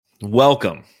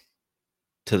Welcome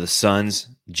to the Suns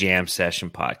Jam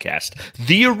Session Podcast,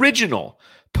 the original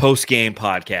post-game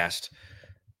podcast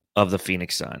of the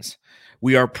Phoenix Suns.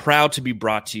 We are proud to be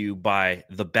brought to you by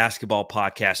the Basketball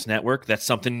Podcast Network. That's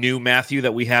something new, Matthew,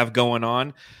 that we have going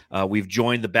on. We've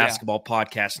joined the Basketball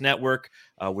Podcast Network.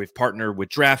 We've partnered with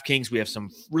DraftKings. We have some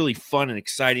really fun and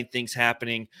exciting things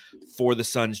happening for the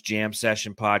Suns Jam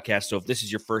Session Podcast. So if this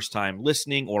is your first time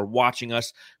listening or watching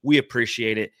us, we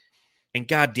appreciate it. And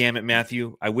God damn it,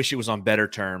 Matthew, I wish it was on better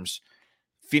terms.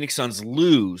 Phoenix Suns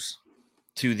lose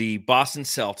to the Boston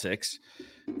Celtics.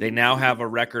 They now have a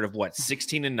record of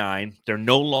 16-9. They're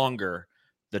no longer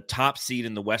the top seed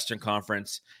in the Western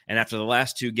Conference. And after the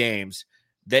last two games,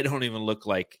 they don't even look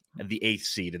like the eighth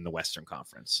seed in the Western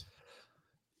Conference.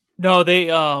 No, they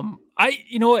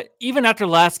you know what? Even after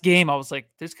last game, I was like,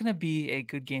 there's gonna be a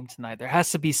good game tonight. There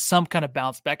has to be some kind of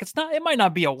bounce back. It might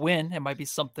not be a win, it might be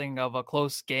something of a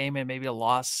close game and maybe a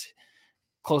loss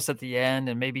close at the end,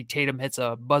 and maybe Tatum hits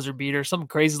a buzzer beater, something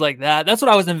crazy like that. That's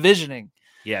what I was envisioning.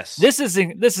 Yes. This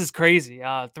is crazy. 3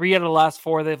 out of the last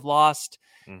 4 they've lost.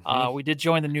 Mm-hmm. We did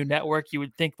join the new network. You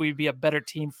would think we'd be a better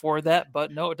team for that,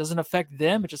 but no, it doesn't affect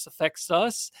them. It just affects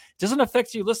us. It doesn't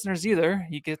affect you listeners either.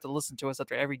 You get to listen to us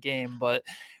after every game, but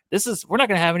we're not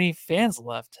going to have any fans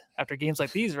left after games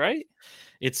like these, right?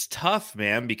 It's tough,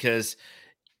 man, because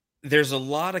there's a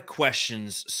lot of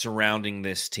questions surrounding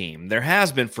this team. There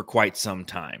has been for quite some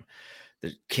time.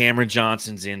 Cameron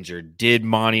Johnson's injured. Does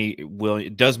Monty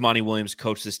Williams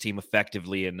coach this team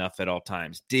effectively enough at all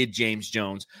times? Did James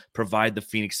Jones provide the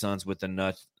Phoenix Suns with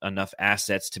enough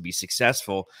assets to be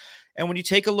successful? And when you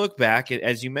take a look back,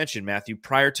 as you mentioned, Matthew,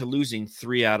 prior to losing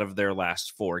 3 out of their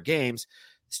last 4 games,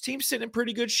 this team's sitting in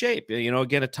pretty good shape. You know,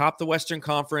 again, atop the Western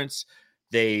Conference,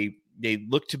 they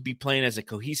look to be playing as a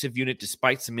cohesive unit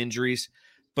despite some injuries.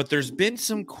 But there's been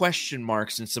some question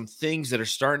marks and some things that are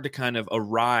starting to kind of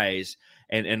arise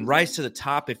and rise to the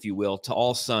top, if you will, to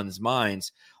all Suns'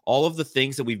 minds. All of the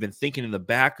things that we've been thinking in the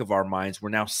back of our minds, we're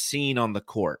now seeing on the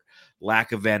court.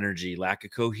 Lack of energy, lack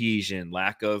of cohesion,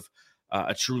 lack of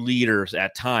a true leader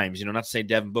at times. You know, not to say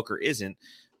Devin Booker isn't,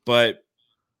 but,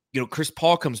 you know, Chris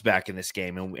Paul comes back in this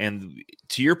game. And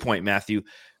to your point, Matthew,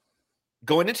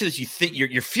 going into this, you think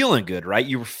you're feeling good, right?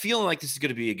 You were feeling like this is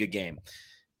going to be a good game.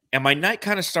 And my night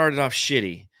kind of started off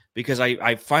shitty because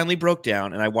I finally broke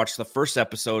down and I watched the first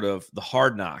episode of the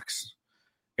Hard Knocks,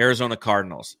 Arizona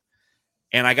Cardinals.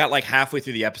 And I got like halfway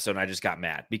through the episode and I just got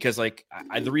mad because like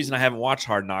the reason I haven't watched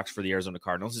Hard Knocks for the Arizona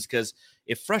Cardinals is because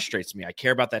it frustrates me. I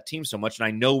care about that team so much and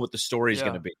I know what the story is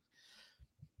going to be.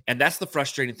 And that's the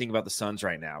frustrating thing about the Suns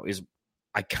right now is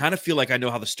I kind of feel like I know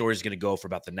how the story is going to go for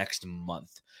about the next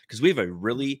month because we have a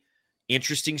really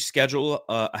interesting schedule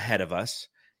ahead of us.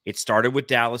 It started with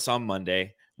Dallas on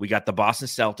Monday. We got the Boston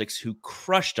Celtics who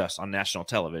crushed us on national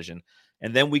television.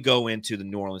 And then we go into the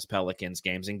New Orleans Pelicans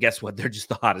games. And guess what? They're just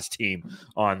the hottest team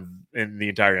in the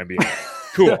entire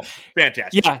NBA. Cool.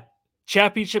 Fantastic. Yeah.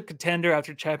 Championship contender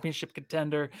after championship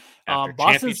contender.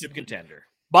 Championship contender.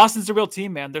 Boston's a real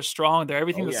team, man. They're strong. They're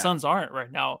everything the Suns aren't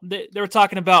right now. They were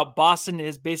talking about Boston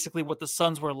is basically what the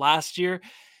Suns were last year.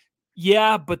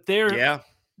 Yeah, but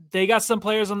they got some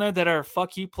players on there that are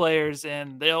fuck you players,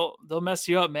 and they'll mess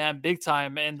you up, man, big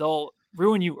time, and they'll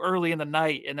ruin you early in the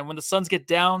night. And then when the Suns get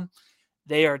down,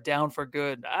 they are down for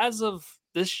good. As of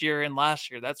this year and last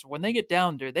year, that's when they get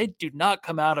down, dude. They do not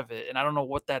come out of it, and I don't know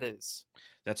what that is.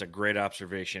 That's a great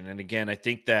observation. And again, I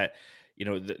think that, you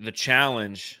know, the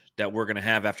challenge that we're going to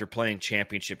have after playing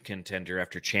championship contender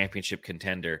after championship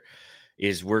contender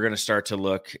is we're going to start to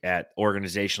look at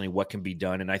organizationally what can be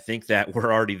done. And I think that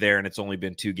we're already there and it's only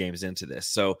been 2 games into this.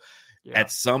 So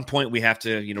at some point we have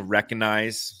to, you know,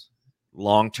 recognize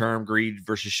long-term greed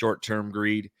versus short-term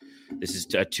greed. This is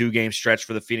a 2-game stretch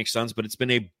for the Phoenix Suns, but it's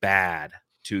been a bad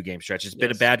 2-game stretch. It's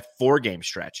been a bad 4-game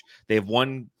stretch. They have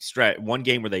one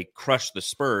game where they crushed the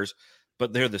Spurs,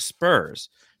 but they're the Spurs.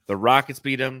 The Rockets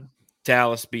beat them.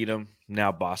 Dallas beat them.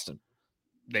 Now Boston,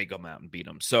 they go out and beat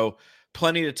them. So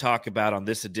plenty to talk about on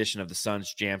this edition of the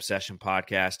Suns Jam Session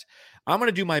podcast. I'm going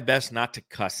to do my best not to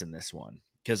cuss in this one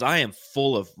because I am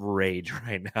full of rage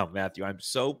right now, Matthew. I'm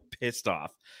so pissed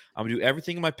off. I'm going to do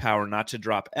everything in my power not to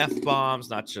drop F-bombs,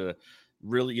 not to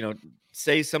really, you know,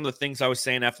 say some of the things I was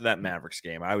saying after that Mavericks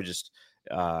game. I was just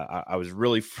I was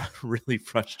really, really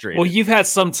frustrated. Well, you've had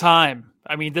some time.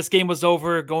 I mean, this game was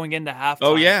over going into halftime.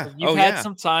 Oh, yeah. So you've had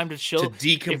some time to chill. To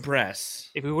decompress.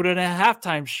 If we would have had a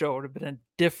halftime show, it would have been a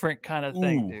different kind of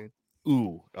thing,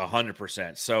 dude.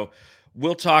 100%. So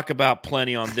we'll talk about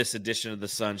plenty on this edition of the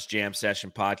Suns Jam Session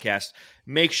podcast.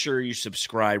 Make sure you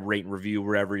subscribe, rate, and review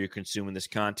wherever you're consuming this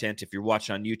content. If you're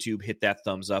watching on YouTube, hit that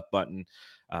thumbs up button.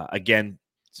 Again,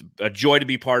 It's a joy to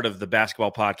be part of the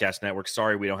Basketball Podcast Network.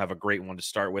 Sorry we don't have a great one to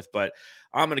start with, but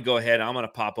I'm going to go ahead. I'm going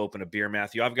to pop open a beer,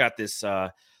 Matthew. I've got this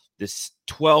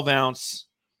 12-ounce.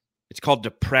 It's called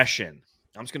Depression.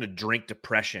 I'm just going to drink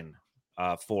Depression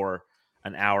for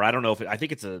an hour. I don't know if I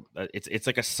think it's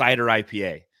like a cider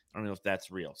IPA. I don't know if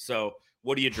that's real. So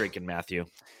what are you drinking, Matthew?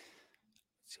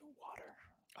 It's water.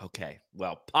 Okay.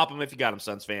 Well, pop them if you got them,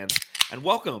 Suns fans. And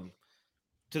welcome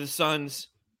to the Suns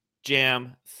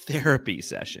Jam Therapy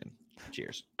Session.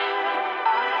 Cheers.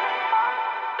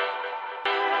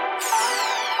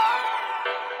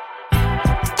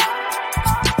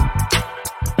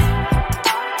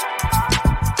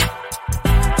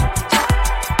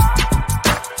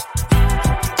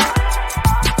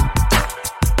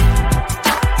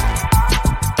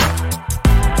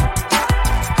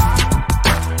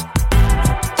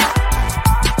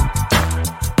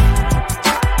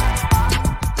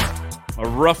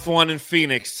 Rough one in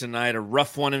Phoenix tonight, a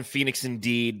rough one in Phoenix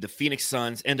indeed. The Phoenix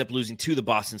Suns end up losing to the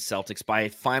Boston Celtics by a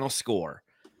final score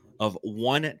of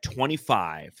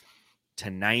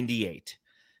 125-98.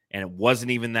 And it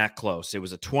wasn't even that close. It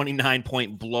was a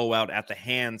 29-point blowout at the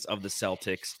hands of the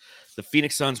Celtics. The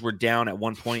Phoenix Suns were down at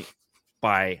one point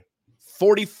by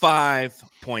 45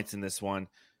 points in this one,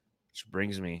 which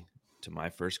brings me to my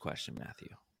first question, Matthew.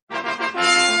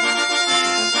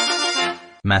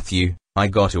 Matthew, I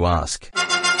got to ask.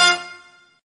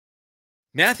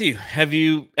 Matthew, have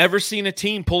you ever seen a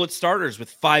team pull its starters with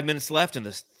 5 minutes left in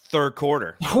this third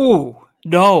quarter? Ooh,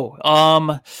 no.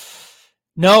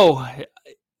 No.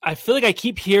 I feel like I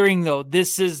keep hearing, though,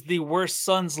 this is the worst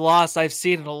Suns loss I've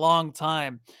seen in a long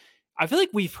time. I feel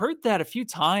like we've heard that a few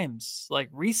times, like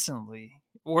recently,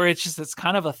 where it's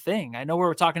kind of a thing. I know we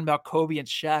were talking about Kobe and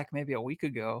Shaq maybe a week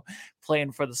ago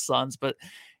playing for the Suns, but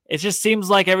it just seems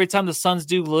like every time the Suns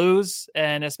do lose,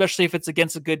 and especially if it's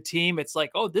against a good team, it's like,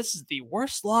 oh, this is the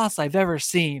worst loss I've ever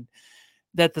seen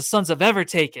that the Suns have ever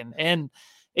taken. And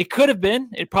it could have been,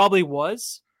 it probably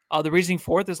was. The reasoning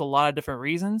for it, there's a lot of different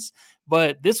reasons,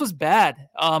 but this was bad.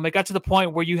 It got to the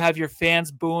point where you have your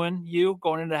fans booing you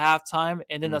going into halftime,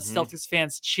 and then the Celtics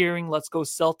fans cheering, let's go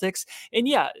Celtics. And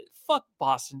yeah, fuck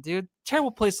Boston, dude.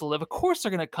 Terrible place to live. Of course they're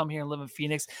going to come here and live in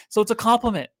Phoenix. So it's a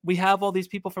compliment. We have all these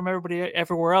people from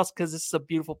everywhere else because this is a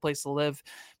beautiful place to live.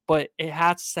 But it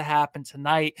has to happen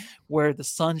tonight where the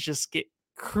Suns just get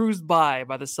cruised by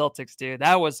the Celtics, dude.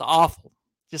 That was awful.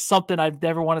 Just something I'd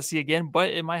never want to see again,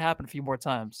 but it might happen a few more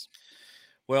times.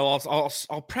 Well,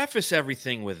 I'll preface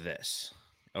everything with this.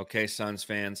 Okay, Suns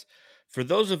fans. For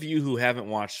those of you who haven't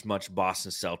watched much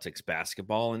Boston Celtics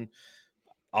basketball, and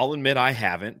I'll admit I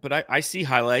haven't, but I see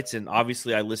highlights, and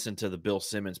obviously I listen to the Bill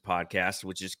Simmons podcast,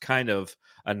 which is kind of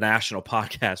a national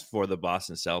podcast for the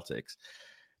Boston Celtics.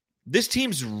 This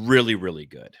team's really, really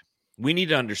good. We need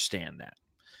to understand that.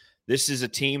 This is a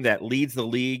team that leads the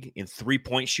league in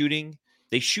three-point shooting.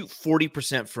 They shoot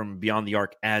 40% from beyond the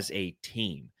arc as a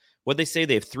team. What they say,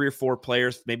 they have 3 or 4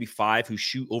 players, maybe 5, who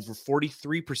shoot over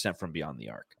 43% from beyond the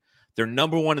arc. They're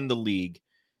number one in the league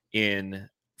in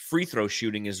free throw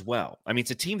shooting as well. I mean,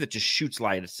 it's a team that just shoots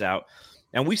lights out.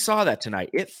 And we saw that tonight.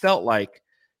 It felt like,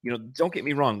 don't get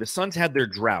me wrong, the Suns had their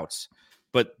droughts,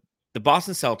 but the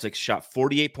Boston Celtics shot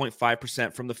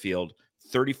 48.5% from the field,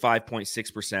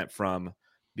 35.6% from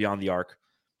beyond the arc.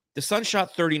 The Suns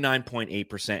shot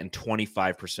 39.8% and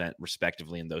 25%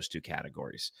 respectively in those two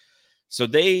categories. So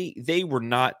they were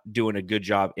not doing a good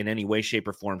job in any way, shape,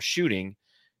 or form shooting.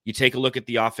 You take a look at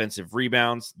the offensive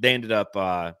rebounds. They ended up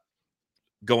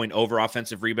going over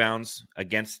offensive rebounds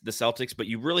against the Celtics, but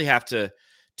you really have to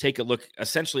take a look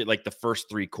essentially at like the first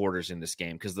 3 quarters in this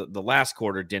game, because the last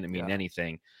quarter didn't mean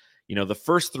anything. The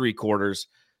first 3 quarters,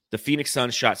 the Phoenix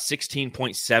Suns shot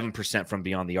 16.7% from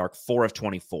beyond the arc, 4 of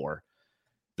 24.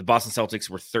 The Boston Celtics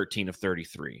were 13 of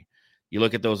 33. You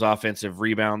look at those offensive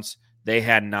rebounds, they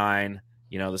had 9.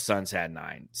 The Suns had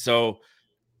 9. So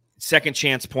second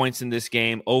chance points in this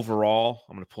game overall,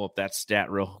 I'm going to pull up that stat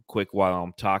real quick while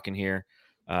I'm talking here,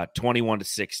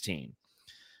 21-16.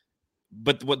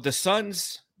 But what the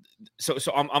Suns, so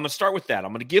I'm going to start with that.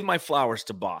 I'm going to give my flowers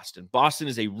to Boston. Boston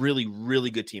is a really,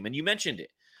 really good team. And you mentioned it.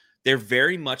 They're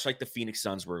very much like the Phoenix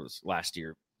Suns were last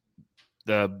year.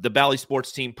 The Bally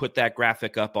Sports team put that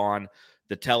graphic up on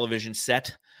the television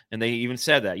set, and they even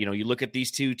said that, you look at these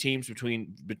two teams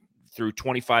through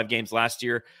 25 games last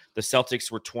year, the Celtics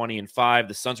were 20-5,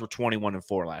 the Suns were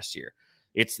 21-4 last year.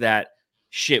 It's that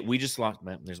shit. We just lost.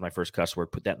 There's my first cuss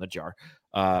word. Put that in the jar.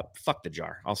 Fuck the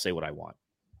jar. I'll say what I want.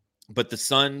 But the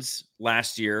Suns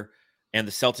last year and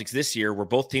the Celtics this year were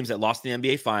both teams that lost the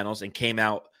NBA Finals and came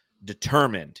out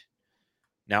determined.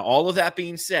 Now, all of that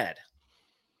being said,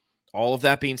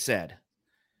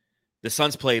 The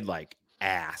Suns played like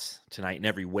ass tonight in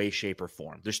every way, shape, or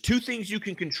form. There's two things you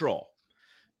can control.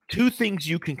 Two things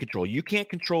you can control. You can't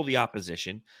control the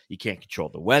opposition. You can't control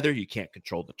the weather. You can't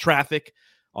control the traffic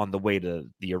on the way to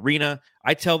the arena.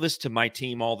 I tell this to my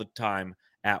team all the time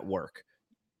at work.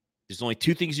 There's only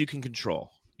two things you can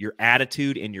control: your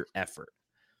attitude and your effort.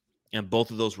 And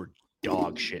both of those were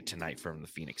dog shit tonight from the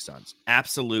Phoenix Suns.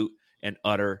 Absolute and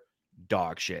utter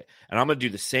dog shit. And I'm going to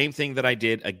do the same thing that I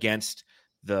did against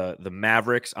the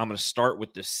Mavericks. I'm going to start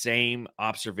with the same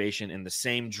observation and the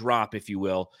same drop, if you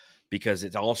will, because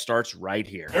it all starts right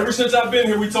here. Ever since I've been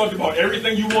here, we talked about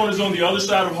everything you want is on the other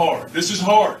side of hard. This is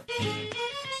hard.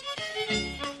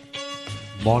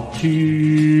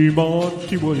 Monty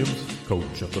Williams,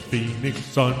 coach of the Phoenix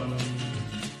Suns.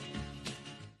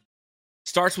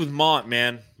 Starts with Mont,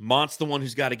 man. Mont's the one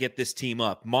who's got to get this team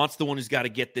up. Mont's the one who's got to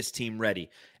get this team ready.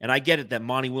 And I get it that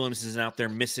Monty Williams isn't out there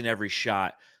missing every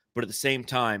shot, but at the same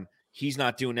time, he's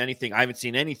not doing anything. I haven't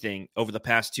seen anything over the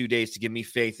past 2 days to give me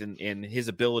faith in his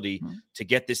ability to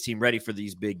get this team ready for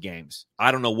these big games.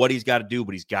 I don't know what he's got to do,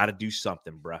 but he's got to do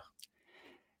something, bro.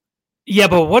 Yeah,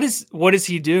 but what does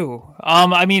he do?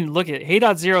 I mean, look at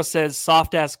Hey.0 says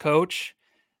soft ass coach.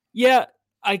 Yeah,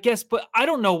 I guess, but I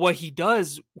don't know what he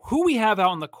does. Who we have out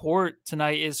on the court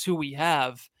tonight is who we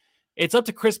have. It's up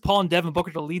to Chris Paul and Devin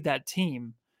Booker to lead that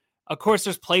team. Of course,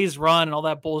 there's plays run and all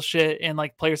that bullshit, and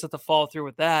like players have to follow through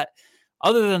with that.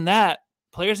 Other than that,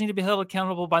 players need to be held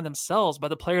accountable by themselves, by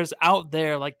the players out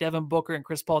there like Devin Booker and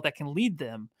Chris Paul that can lead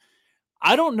them.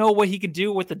 I don't know what he can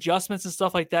do with adjustments and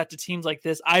stuff like that to teams like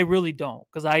this. I really don't,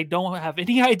 because I don't have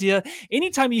any idea.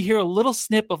 Anytime you hear a little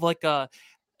snip of like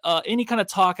any kind of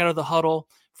talk out of the huddle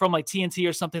from like TNT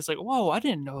or something, it's like, whoa, I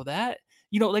didn't know that.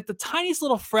 You know, like the tiniest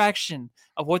little fraction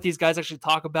of what these guys actually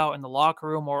talk about in the locker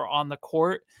room or on the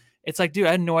court. It's like, dude,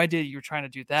 I had no idea you were trying to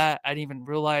do that. I didn't even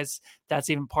realize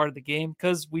that's even part of the game,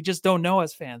 because we just don't know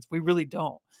as fans. We really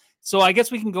don't. So I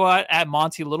guess we can go at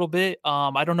Monty a little bit.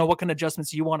 I don't know what kind of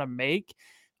adjustments you want to make.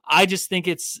 I just think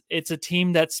it's a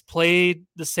team that's played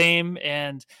the same.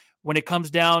 And when it comes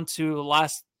down to the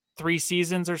last 3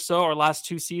 seasons or so, or last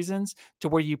 2 seasons, to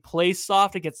where you play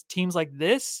soft against teams like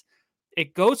this,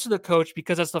 it goes to the coach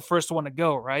because that's the first one to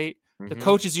go, right? The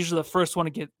coach is usually the first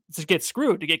one to get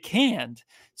screwed, to get canned.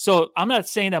 So I'm not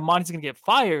saying that Monty's going to get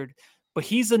fired, but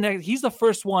he's the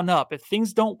first one up. If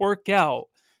things don't work out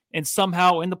and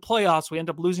somehow in the playoffs we end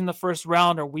up losing the first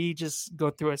round, or we just go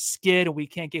through a skid and we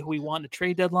can't get who we want in the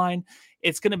trade deadline,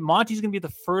 Monty's going to be the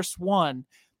first one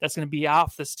that's going to be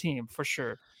off this team for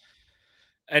sure.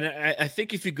 And I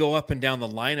think if you go up and down the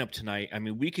lineup tonight, I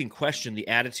mean, we can question the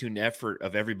attitude and effort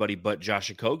of everybody but Josh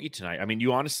Okogie tonight. I mean,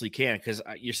 you honestly can, because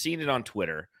you're seeing it on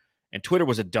Twitter, and Twitter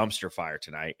was a dumpster fire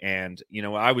tonight. And, you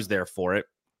know, I was there for it.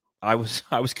 I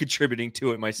was contributing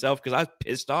to it myself because I was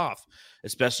pissed off,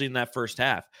 especially in that first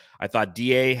half. I thought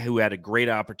DA, who had a great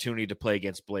opportunity to play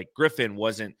against Blake Griffin,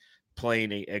 wasn't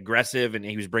playing aggressive, and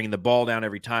he was bringing the ball down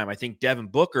every time. I think Devin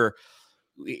Booker,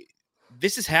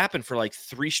 this has happened for like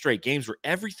 3 straight games where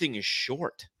everything is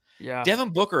short. Yeah.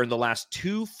 Devin Booker in the last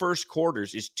 2 first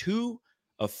quarters is 2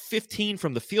 of 15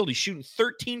 from the field. He's shooting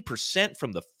 13%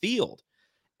 from the field.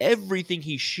 Everything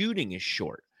he's shooting is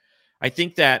short. I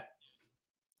think that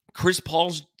Chris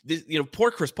Paul's,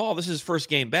 poor Chris Paul, this is his first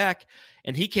game back,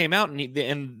 and he came out and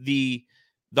the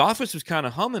offense was kind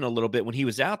of humming a little bit when he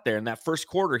was out there. In that first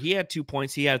quarter, he had 2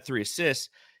 points, he had 3 assists.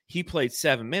 He played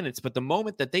 7 minutes, but the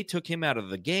moment that they took him out of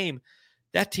the game,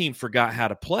 that team forgot how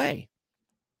to play.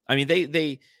 I mean,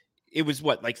 it was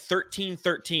what, like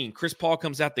 13-13. Chris Paul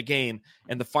comes out the game,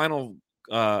 and the final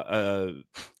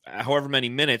however many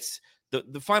minutes,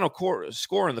 the final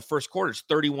score in the first quarter is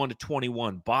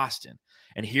 31-21 Boston.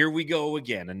 And here we go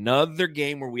again, another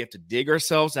game where we have to dig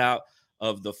ourselves out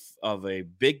of a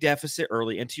big deficit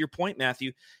early. And to your point,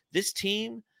 Matthew, this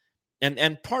team,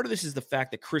 and part of this is the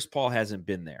fact that Chris Paul hasn't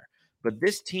been there, but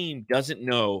this team doesn't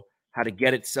know how to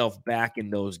get itself back in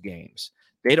those games.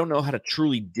 They don't know how to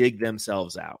truly dig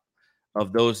themselves out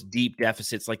of those deep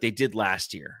deficits like they did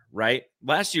last year, right?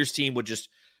 Last year's team would just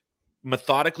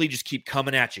methodically just keep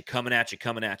coming at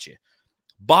you.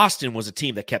 Boston was a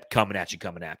team that kept coming at you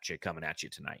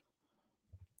tonight.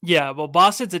 Yeah, well,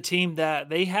 Boston's a team that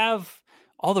they have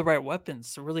all the right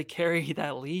weapons to really carry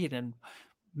that lead and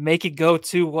make it go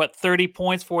to 30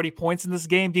 points, 40 points in this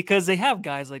game, because they have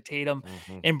guys like Tatum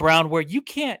and Brown where you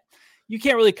can't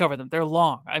really cover them. They're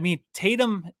long. I mean,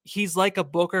 Tatum, he's like a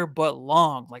Booker, but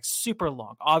long, like super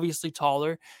long, obviously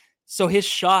taller. So his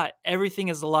shot, everything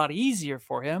is a lot easier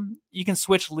for him. You can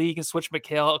switch Lee, you can switch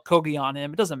Mikhail, Okogie on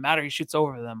him. It doesn't matter. He shoots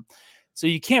over them. So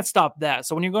you can't stop that.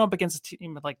 So when you're going up against a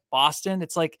team like Boston,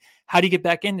 it's like, how do you get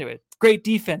back into it? Great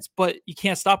defense, but you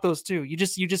can't stop those two. You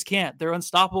just can't. They're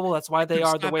unstoppable. That's why they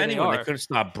are the way they are. They couldn't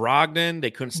stop Brogdon.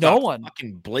 They couldn't stop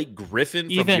fucking Blake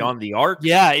Griffin from beyond the arc.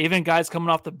 Yeah, even guys coming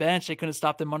off the bench, they couldn't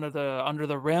stop them under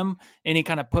the rim. Any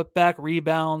kind of putback,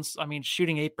 rebounds. I mean,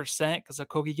 shooting 8% because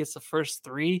Okogie gets the first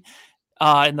 3.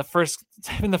 In the first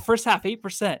half,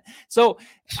 8%. So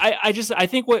I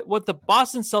think what the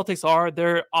Boston Celtics are,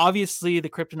 they're obviously the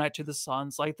kryptonite to the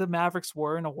Suns, like the Mavericks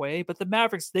were in a way, but the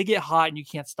Mavericks, they get hot and you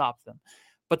can't stop them.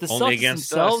 But the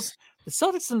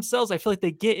Celtics themselves, I feel like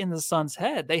they get in the Suns'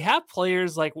 head. They have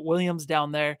players like Williams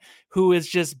down there who is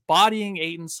just bodying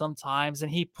Ayton sometimes,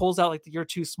 and he pulls out like the "you're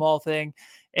too small" thing,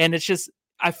 and it's just.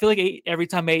 I feel like every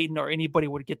time Ayton or anybody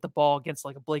would get the ball against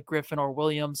like a Blake Griffin or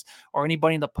Williams or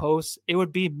anybody in the post, it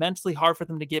would be mentally hard for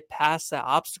them to get past that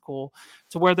obstacle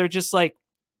to where they're just like,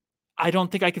 I don't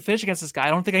think I can finish against this guy.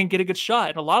 I don't think I can get a good shot.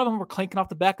 And a lot of them were clanking off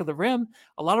the back of the rim.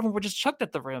 A lot of them were just chucked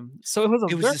at the rim. So it was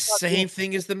the same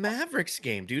thing as the Mavericks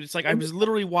game, dude. It's like I was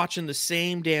literally watching the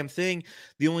same damn thing.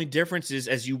 The only difference is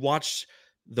as you watch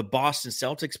the Boston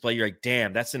Celtics play, you're like,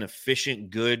 damn, that's an efficient,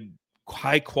 good,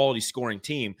 high quality scoring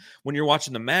team. When you're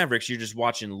watching the Mavericks, you're just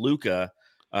watching Luka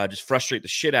just frustrate the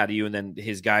shit out of you, and then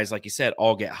his guys, like you said,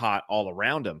 all get hot all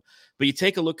around him. But you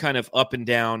take a look kind of up and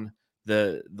down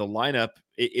the lineup,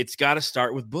 it's got to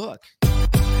start with Book.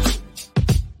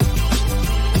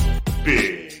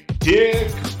 Big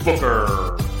Dick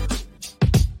Booker.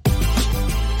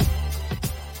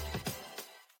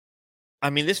 I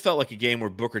mean, this felt like a game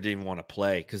where Booker didn't even want to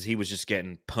play because he was just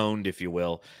getting pwned, if you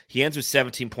will. He ends with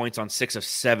 17 points on 6 of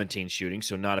 17 shooting,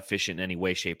 so not efficient in any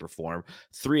way, shape, or form.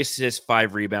 3 assists,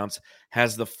 5 rebounds,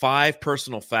 has the 5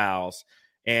 personal fouls.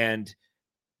 And,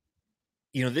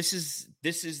 you know, this is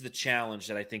the challenge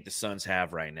that I think the Suns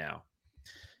have right now.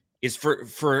 Is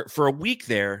for a week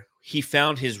there, he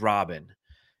found his Robin,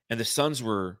 and the Suns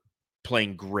were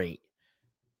playing great.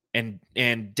 And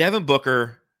Devin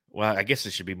Booker... Well, I guess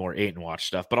it should be more Ayton watch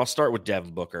stuff, but I'll start with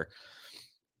Devin Booker.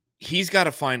 He's got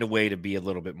to find a way to be a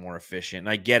little bit more efficient. And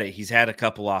I get it. He's had a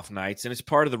couple off nights, and it's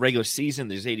part of the regular season.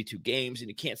 There's 82 games, and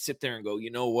you can't sit there and go,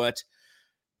 you know what?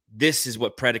 This is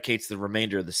what predicates the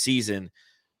remainder of the season.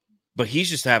 But he's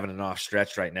just having an off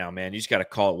stretch right now, man. You just got to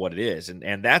call it what it is.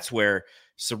 And that's where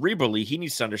cerebrally he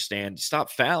needs to understand, stop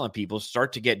fouling people,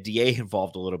 start to get DA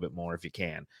involved a little bit more if you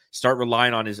can. Start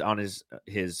relying on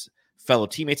his fellow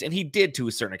teammates, and he did to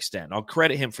a certain extent. I'll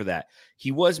credit him for that.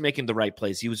 He was making the right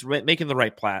plays. He was making the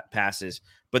right passes,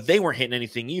 but they weren't hitting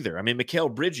anything either. I mean,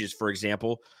 Mikal Bridges, for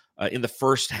example, in the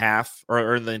first half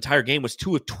or in the entire game was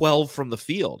 2 of 12 from the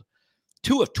field.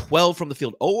 2 of 12 from the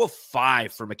field. 0 of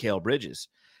 5 for Mikal Bridges.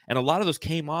 And a lot of those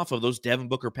came off of those Devin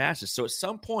Booker passes. So at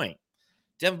some point,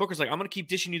 Devin Booker's like, I'm going to keep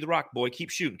dishing you the rock, boy. Keep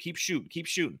shooting, keep shooting, keep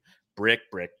shooting. Brick,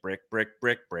 brick, brick, brick,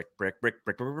 brick, brick, brick, brick,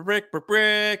 brick, brick, brick,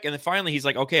 brick. And then finally he's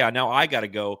like, okay, now I got to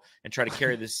go and try to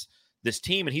carry this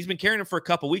team. And he's been carrying it for a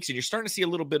couple weeks, and you're starting to see a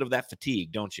little bit of that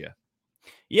fatigue, don't you?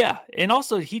 Yeah, and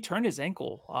also he turned his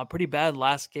ankle pretty bad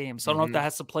last game, so I don't know if that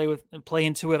has to play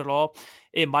into it at all.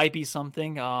 It might be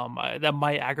something that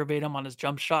might aggravate him on his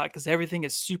jump shot because everything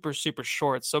is super, super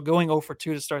short. So going 0 for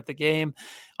 2 to start the game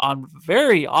on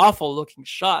very awful looking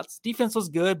shots. Defense was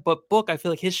good, but Book, I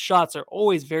feel like his shots are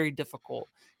always very difficult.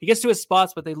 He gets to his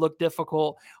spots, but they look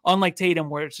difficult. Unlike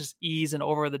Tatum, where it's just ease and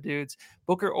over the dudes.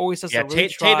 Booker always has to really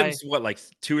try. Tatum's like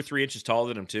 2 or 3 inches taller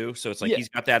than him too, so it's like he's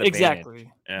got that advantage.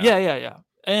 Exactly. Yeah.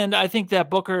 And I think that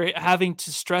Booker having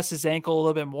to stress his ankle a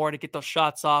little bit more to get those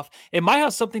shots off, it might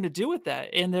have something to do with that.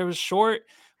 And there was short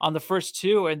on the first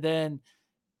 2, and then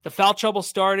the foul trouble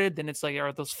started. Then it's like,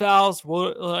 are those fouls?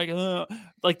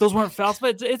 Like those weren't fouls,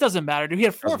 but it doesn't matter. Dude, he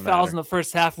had 4 fouls in the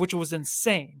first half, which was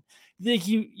insane.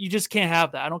 You just can't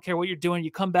have that. I don't care what you're doing.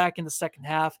 You come back in the second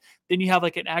half, then you have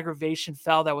like an aggravation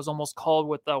foul that was almost called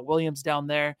with Williams down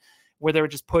there, where they were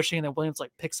just pushing, and then Williams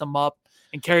like picks him up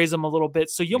and carries him a little bit.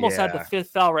 So you almost had the 5th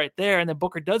foul right there. And then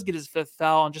Booker does get his 5th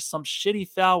foul on just some shitty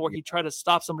foul where he tried to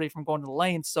stop somebody from going to the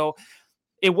lane. So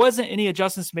it wasn't any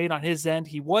adjustments made on his end.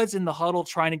 He was in the huddle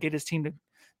trying to get his team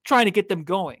trying to get them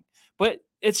going. But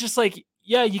it's just like,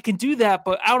 yeah, you can do that,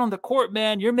 but out on the court,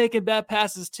 man, you're making bad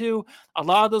passes too. A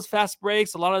lot of those fast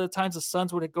breaks, a lot of the times the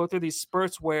Suns would go through these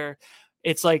spurts where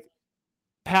it's like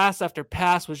pass after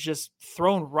pass was just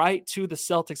thrown right to the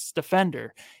Celtics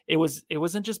defender. It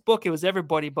wasn't just Book, it was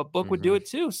everybody, but Book would do it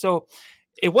too. So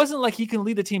it wasn't like he can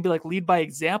lead the team, be like lead by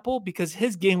example, because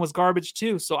his game was garbage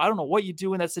too. So I don't know what you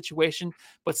do in that situation,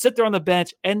 but sit there on the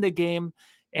bench, end the game,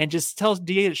 and just tell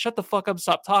DA to shut the fuck up,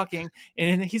 stop talking.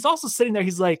 And he's also sitting there,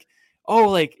 he's like, oh,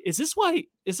 like, is this why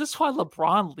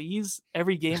LeBron leaves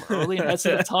every game early and heads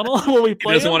to the tunnel when we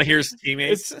play? He doesn't want to hear his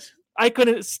teammates. I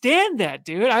couldn't stand that,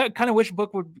 dude. I kind of wish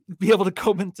Book would be able to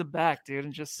go into back, dude,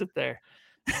 and just sit there.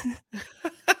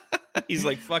 He's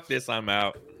like, fuck this, I'm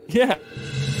out. Yeah.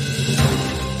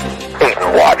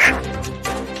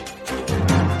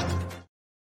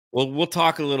 Well, we'll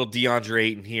talk a little DeAndre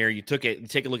Ayton here. You take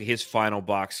a look at his final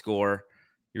box score.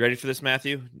 You ready for this,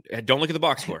 Matthew? Don't look at the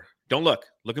box score. Don't look.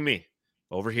 Look at me.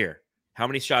 Over here. How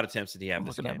many shot attempts did he have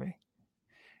this game? Looking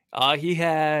at me. He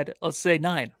had, let's say,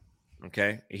 9.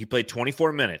 Okay. He played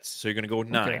 24 minutes, so you're going to go with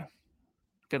 9. Okay.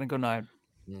 Going to go 9.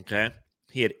 Okay.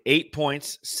 He had 8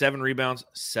 points, 7 rebounds,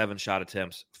 7 shot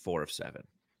attempts, 4 of 7.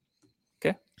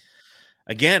 Okay.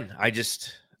 Again,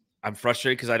 I'm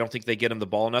frustrated because I don't think they get him the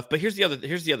ball enough. But here's the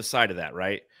other side of that,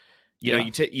 right? You know,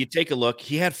 you take a look.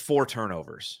 He had 4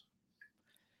 turnovers.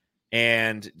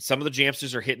 And some of the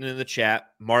Jamsters are hitting in the chat.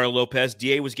 Mario Lopez,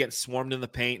 DA was getting swarmed in the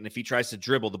paint, and if he tries to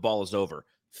dribble, the ball is over.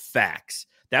 Facts.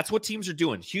 That's what teams are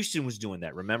doing. Houston was doing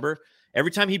that, remember?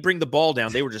 Every time he'd bring the ball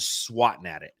down, they were just swatting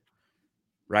at it,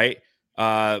 right?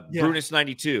 Brutus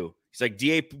 92. He's like,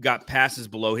 DA got passes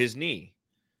below his knee,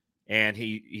 and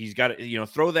he's got to,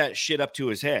 throw that shit up to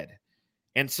his head.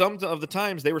 And some of the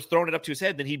times they were throwing it up to his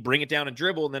head, then he'd bring it down and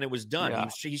dribble, and then it was done. Yeah.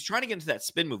 He's trying to get into that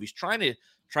spin move. He's trying to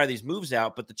try these moves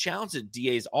out, but the challenge that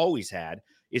DA's always had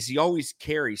is he always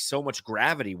carries so much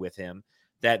gravity with him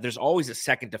that there's always a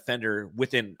second defender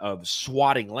within a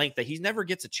swatting length that he never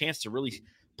gets a chance to really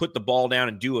put the ball down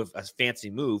and do a fancy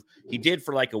move. He did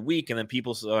for like a week, and then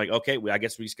people are like, okay, I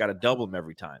guess we just got to double him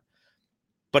every time.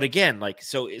 But again, like,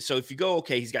 so if you go,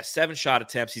 okay, he's got 7 shot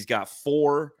attempts, he's got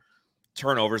 4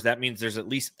 turnovers. That means there's at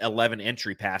least 11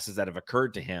 entry passes that have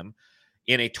occurred to him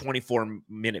in a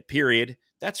 24-minute period.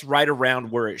 That's right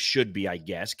around where it should be, I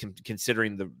guess,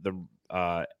 considering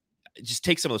the just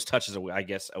take some of those touches away, I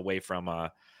guess, away from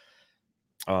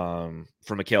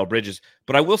Mikal Bridges.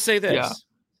 But I will say this. Yeah.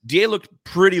 DA looked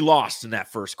pretty lost in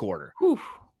that first quarter. Whew.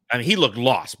 I mean, he looked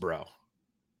lost, bro.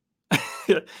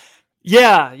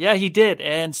 Yeah, he did.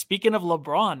 And speaking of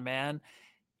LeBron, man,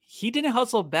 he didn't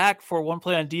hustle back for one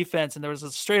play on defense, and there was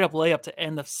a straight-up layup to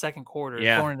end the second quarter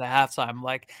going into halftime.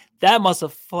 Like, that must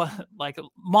have like,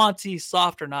 Monty,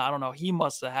 soft or not, I don't know, he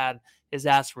must have had his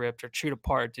ass ripped or chewed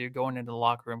apart, dude, going into the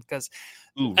locker room. Because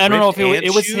I don't know if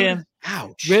it was him.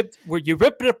 Ouch. Ripped, where you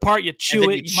rip it apart, you chew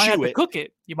it, you might have to cook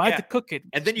it. You might have to cook it.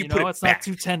 And then you put it it's back. Not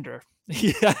too tender.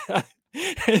 Yeah.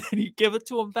 And then you give it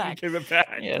to him back. Give it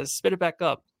back. Yeah, spit it back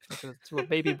up to a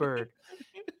baby bird.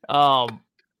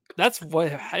 That's what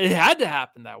it had to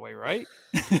happen that way, right?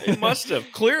 It must have,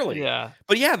 clearly. Yeah.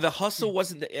 But yeah, the hustle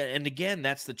wasn't and again,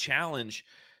 that's the challenge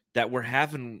that we're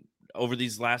having over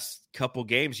these last couple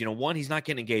games. One, he's not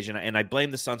getting engaged, and I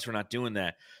blame the Suns for not doing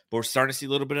that. But we're starting to see a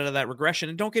little bit of that regression.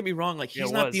 And don't get me wrong, like, he's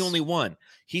not the only one.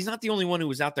 He's not the only one who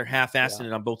was out there half-assing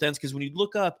it on both ends. Because when you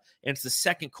look up and it's the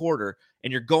second quarter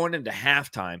and you're going into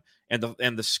halftime, and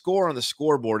the score on the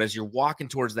scoreboard as you're walking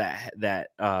towards that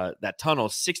tunnel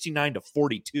is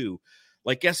 69-42.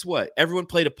 Like, guess what? Everyone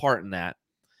played a part in that.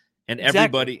 And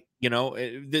everybody, the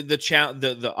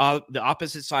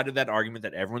opposite side of that argument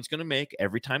that everyone's going to make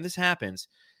every time this happens,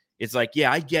 it's like, yeah,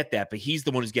 I get that, but he's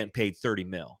the one who's getting paid $30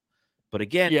 million. But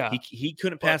again, he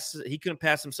couldn't pass. He couldn't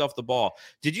pass himself the ball.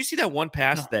 Did you see that one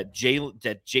pass that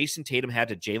Jason Tatum had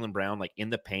to Jaylen Brown, like in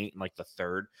the paint, in like the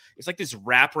third? It's like this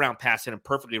wraparound pass in him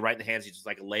perfectly right in the hands. He's just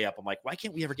like a layup. I'm like, why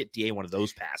can't we ever get DA one of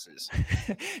those passes?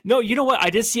 No, you know what? I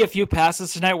did see a few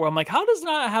passes tonight where I'm like, how does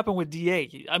that happen with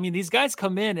DA? I mean, these guys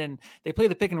come in and they play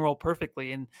the pick and roll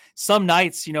perfectly. And some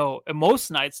nights, and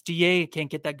most nights, DA can't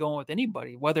get that going with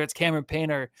anybody, whether it's Cameron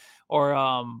Payne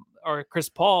or Chris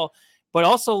Paul. But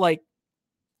also, like,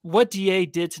 what DA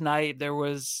did tonight, there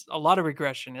was a lot of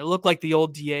regression. It looked like the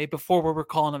old DA before we were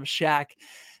calling him Shaq,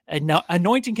 and now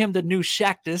anointing him the new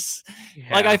Shaqtus.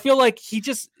 Yeah. Like, I feel like he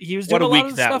was doing a lot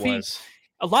of stuff.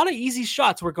 A lot of easy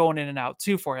shots were going in and out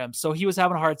too for him. So he was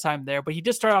having a hard time there, but he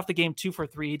did start off the game 2 for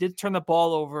 3. He did turn the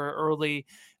ball over early,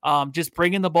 just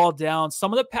bringing the ball down.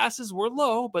 Some of the passes were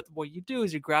low, but what you do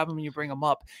is you grab them and you bring them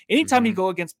up. Anytime you go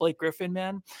against Blake Griffin,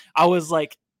 man, I was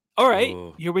like, all right,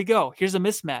 here we go. Here's a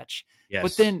mismatch. Yes.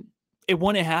 But then it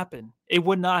wouldn't happen. It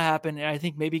would not happen. And I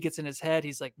think maybe it gets in his head.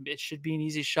 He's like, it should be an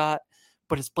easy shot.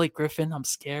 but it's Blake Griffin. I'm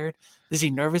scared. Is he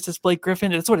nervous? It's Blake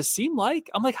Griffin. That's what it seemed like.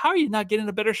 I'm like, how are you not getting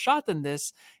a better shot than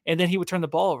this? And then he would turn the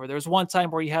ball over. There was one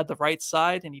time where he had the right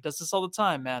side, and he does this all the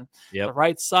time, man. Yep. The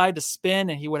right side to spin,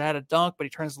 and he would have had a dunk, but he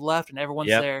turns left, and everyone's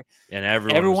there. And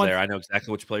everyone's there. I know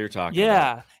exactly which player you're talking about.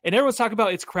 Yeah. And everyone's talking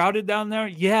about it's crowded down there.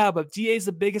 Yeah, but DA's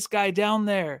the biggest guy down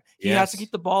there. He has to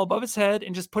keep the ball above his head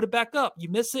and just put it back up. You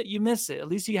miss it, you miss it. At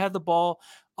least you have the ball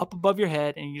up above your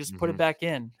head and you just put it back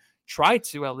in. Try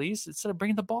to, at least, instead of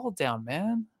bringing the ball down,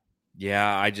 man.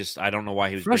 Yeah, I don't know why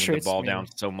he was bringing the ball down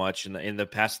so much in the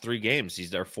past 3 games. He's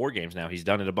there 4 games now. He's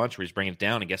done it a bunch where he's bringing it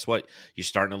down, and guess what? You're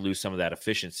starting to lose some of that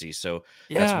efficiency. So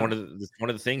that's one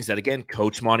of the things that, again,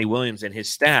 Coach Monty Williams and his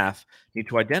staff need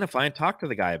to identify and talk to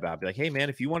the guy about. Be like, hey, man,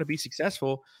 if you want to be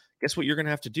successful, guess what you're going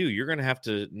to have to do? You're going to have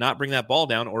to not bring that ball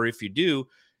down, or if you do,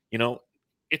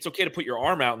 it's okay to put your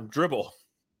arm out and dribble,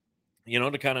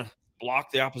 to kind of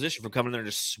block the opposition from coming there and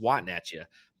just swatting at you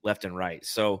left and right.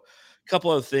 So a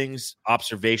couple of things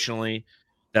observationally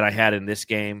that I had in this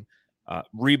game.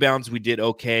 Rebounds, we did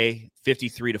okay,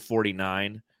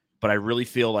 53-49, but I really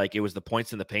feel like it was the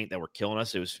points in the paint that were killing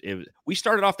us. We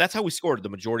started off, that's how we scored the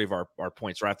majority of our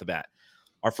points right off the bat.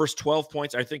 Our first 12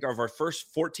 points, I think of our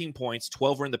first 14 points,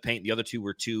 12 were in the paint. The other 2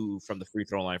 were 2 from the free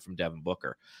throw line from Devin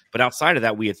Booker. But outside of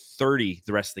that, we had 30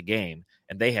 the rest of the game,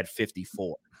 and they had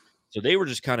 54. So they were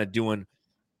just kind of doing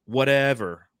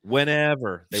whatever,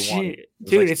 whenever they wanted.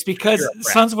 Dude, it's because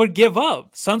Suns would give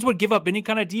up. Suns would give up any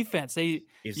kind of defense. You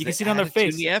can see it on their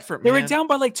face. They were down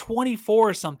by like 24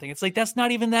 or something. It's like, that's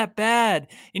not even that bad.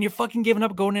 And you're fucking giving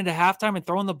up going into halftime and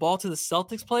throwing the ball to the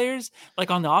Celtics players, like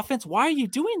on the offense. Why are you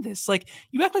doing this? Like,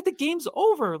 you act like the game's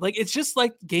over. Like, it's just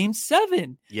like game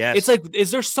 7. Yes. It's like,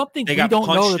 is there something we don't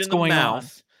know that's going on?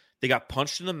 They got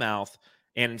punched in the mouth.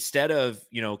 And instead of,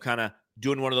 kind of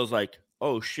doing one of those like,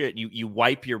 oh shit, you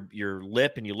wipe your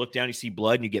lip and you look down, you see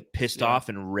blood and you get pissed off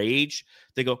and rage.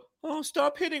 They go, oh,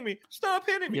 stop hitting me. Stop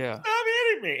hitting me. Stop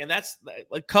hitting me. And that's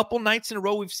a couple nights in a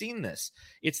row we've seen this.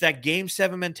 It's that game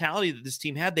 7 mentality that this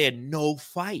team had. They had no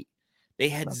fight. They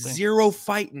had zero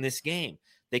fight in this game.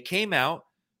 They came out,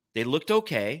 they looked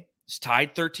okay. It's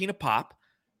tied 13 a pop.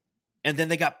 And then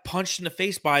they got punched in the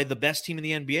face by the best team in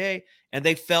the NBA, and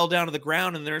they fell down to the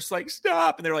ground, and they're just like,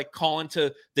 stop. And they're like calling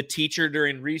to the teacher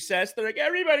during recess. They're like,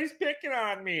 everybody's picking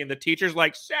on me. And the teacher's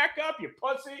like, sack up, you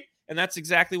pussy. And that's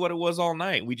exactly what it was all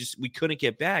night. We couldn't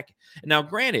get back. And now,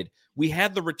 granted, we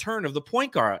had the return of the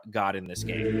point guard in this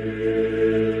game.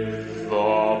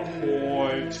 The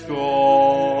point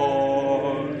guard.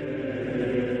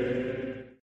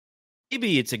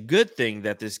 Maybe it's a good thing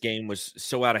that this game was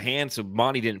so out of hand, so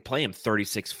Monty didn't play him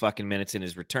 36 fucking minutes in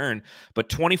his return, but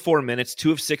 24 minutes,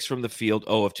 2 of 6 from the field,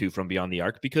 0 of 2 from beyond the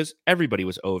arc, because everybody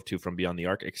was 0 of 2 from beyond the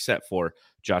arc except for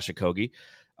Josh Okogie.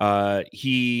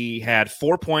 He had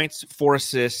 4 points, 4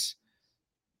 assists,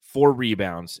 4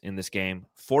 rebounds in this game,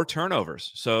 4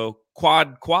 turnovers. So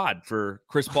quad for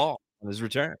Chris Paul on his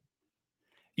return.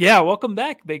 Yeah, welcome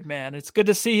back, big man. It's good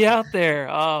to see you out there.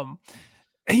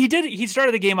 He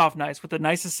started the game off nice with a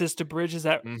nice assist to Bridges.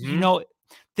 There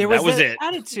was that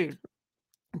attitude.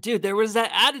 Dude, there was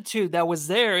that attitude that was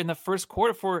there in the first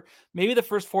quarter for maybe the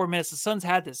first 4 minutes. The Suns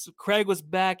had this. Craig was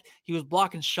back. He was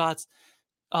blocking shots.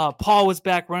 Paul was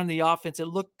back running the offense. It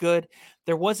looked good.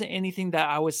 There wasn't anything that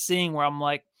I was seeing where I'm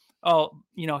like, oh,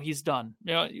 he's done.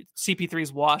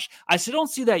 CP3's washed. I still don't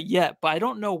see that yet, but I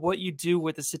don't know what you do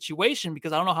with the situation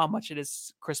because I don't know how much it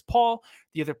is Chris Paul,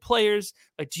 the other players.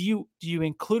 Like, do you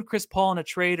include Chris Paul in a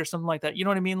trade or something like that? You know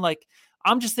what I mean? Like,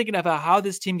 I'm just thinking about how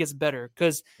this team gets better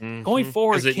because going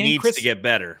forward, it needs to get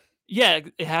better. Yeah,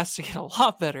 it has to get a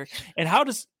lot better. And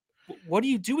what do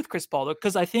you do with Chris Paul though?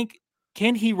 Because I think,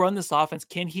 can he run this offense?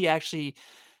 Can he actually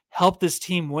help this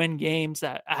team win games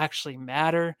that actually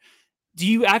matter? Do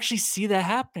you actually see that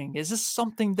happening? Is this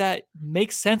something that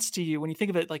makes sense to you when you think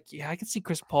of it? Like, yeah, I can see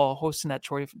Chris Paul hoisting that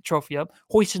trophy up.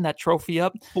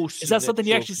 Is that something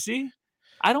you actually see?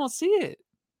 I don't see it.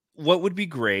 What would be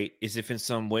great is if in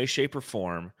some way, shape, or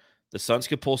form, the Suns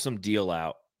could pull some deal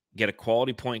out, get a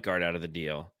quality point guard out of the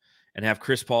deal, and have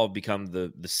Chris Paul become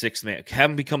the sixth man, have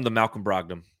him become the Malcolm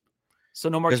Brogdon. So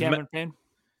no more Cameron Payne?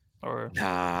 Or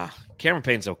nah, Cameron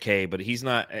Payne's okay, but he's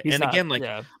not.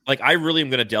 Like I really am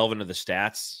going to delve into the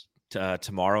stats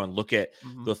tomorrow and look at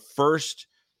the first,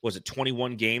 was it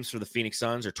 21 games for the Phoenix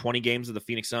Suns or 20 games of the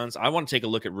Phoenix Suns? I want to take a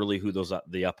look at really who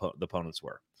the opponents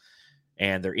were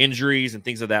and their injuries and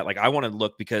things like that. Like I want to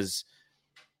look because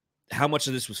how much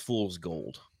of this was fool's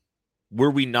gold?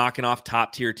 Were we knocking off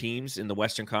top tier teams in the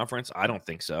Western Conference? I don't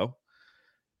think so.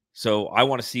 So I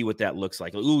want to see what that looks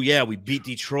like. Oh yeah, we beat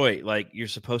Detroit. Like you're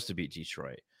supposed to beat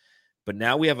Detroit. But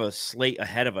now we have a slate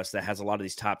ahead of us that has a lot of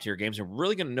these top-tier games, and we're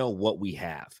really going to know what we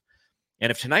have.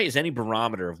 And if tonight is any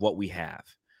barometer of what we have,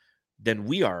 then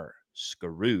we are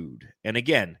screwed. And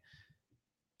again,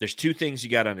 there's two things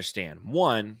you got to understand.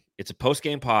 One, it's a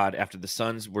post-game pod after the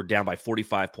Suns were down by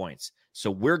 45 points. So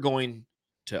we're not going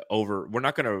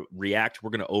to react,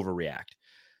 we're going to overreact.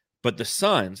 But the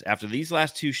Suns, after these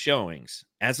last two showings,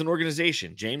 as an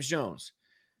organization, James Jones,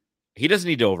 he doesn't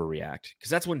need to overreact because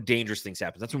that's when dangerous things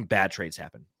happen. That's when bad trades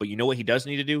happen. But you know what he does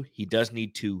need to do? He does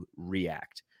need to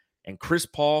react. And Chris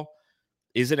Paul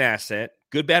is an asset,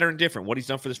 good, bad, or indifferent. What he's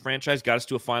done for this franchise got us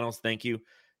to a finals. Thank you.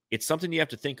 It's something you have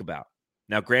to think about.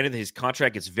 Now, granted, his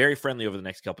contract gets very friendly over the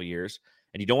next couple of years,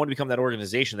 and you don't want to become that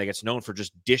organization that gets known for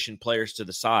just dishing players to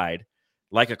the side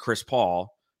like a Chris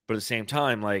Paul. But at the same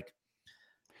time, like,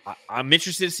 I'm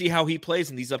interested to see how he plays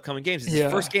in these upcoming games. It's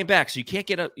his first game back, so you can't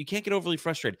get overly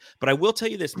frustrated. But I will tell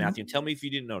you this, Matthew, and tell me if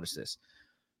you didn't notice this.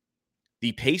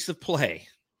 The pace of play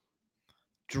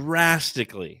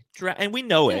drastically, and we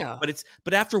know it,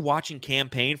 but after watching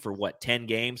campaign for 10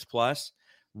 games plus,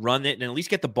 run it and at least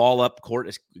get the ball up court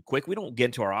as quick. We don't get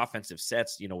into our offensive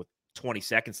sets, with 20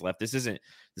 seconds left. This isn't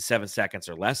the 7 seconds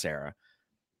or less era.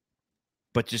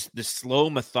 But just the slow,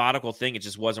 methodical thing, it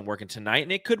just wasn't working tonight,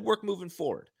 and it could work moving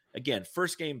forward. Again,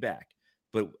 first game back.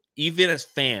 But even as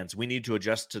fans, we need to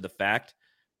adjust to the fact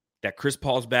that Chris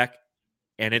Paul's back,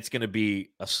 and it's going to be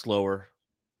a slower,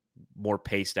 more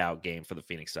paced-out game for the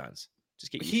Phoenix Suns.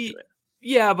 Just get used to it.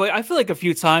 Yeah, but I feel like a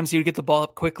few times he would get the ball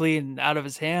up quickly and out of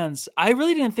his hands. I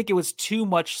really didn't think it was too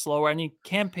much slower. I mean,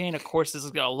 campaign, of course, is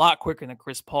a lot quicker than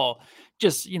Chris Paul.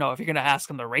 Just, if you're going to ask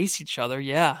them to race each other,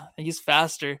 he's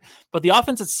faster. But the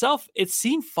offense itself, it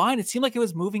seemed fine. It seemed like it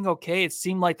was moving okay. It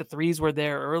seemed like the threes were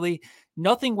there early.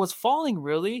 Nothing was falling,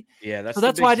 really. Yeah,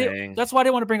 that's why I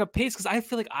didn't want to bring up pace, because I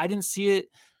feel like I didn't see it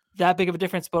that big of a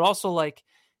difference. But also,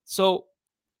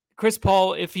 Chris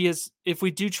Paul, if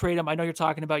we do trade him, I know you're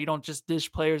talking about you don't just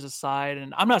dish players aside,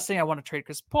 and I'm not saying I want to trade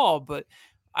Chris Paul, but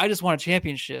I just want a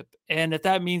championship. And if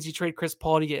that means you trade Chris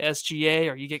Paul to get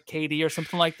SGA or you get KD or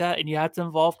something like that, and you have to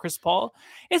involve Chris Paul,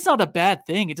 it's not a bad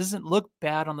thing. It doesn't look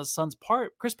bad on the Suns'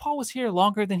 part. Chris Paul was here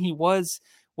longer than he was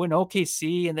when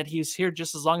OKC, and that he was here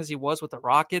just as long as he was with the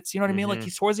Rockets. You know what I mean? Like,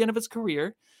 he's towards the end of his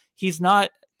career. He's not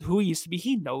who he used to be.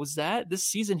 He knows that. This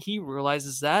season, he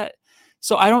realizes that.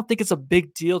 So I don't think it's a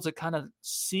big deal to kind of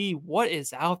see what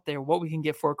is out there, what we can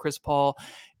get for Chris Paul.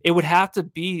 It would have to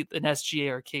be an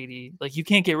SGA or KD. Like, you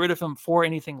can't get rid of him for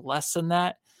anything less than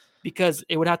that, because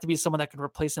it would have to be someone that can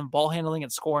replace him ball handling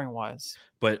and scoring wise.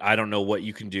 But I don't know what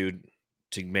you can do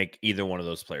to make either one of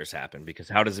those players happen, because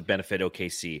how does it benefit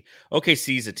OKC?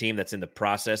 OKC is a team that's in the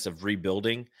process of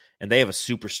rebuilding, and they have a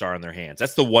superstar in their hands.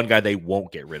 That's the one guy they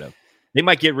won't get rid of. They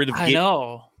might get rid of. I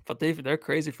know, but they're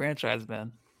crazy franchise,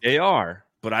 man. They are,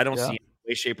 but I don't see any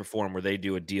way, shape, or form where they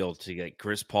do a deal to get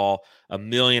Chris Paul, $1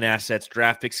 million assets,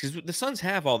 draft picks, because the Suns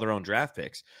have all their own draft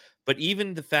picks. But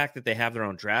even the fact that they have their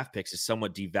own draft picks is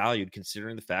somewhat devalued,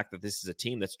 considering the fact that this is a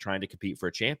team that's trying to compete for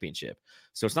a championship.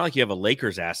 So it's not like you have a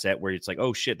Lakers asset where it's like,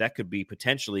 oh shit, that could be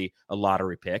potentially a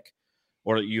lottery pick,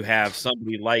 or you have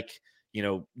somebody like,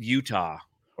 Utah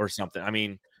or something. I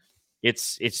mean,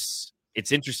 it's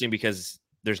interesting because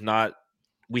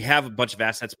we have a bunch of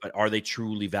assets, but are they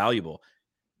truly valuable?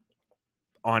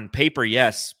 On paper,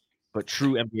 yes, but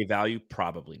true NBA value,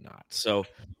 probably not. So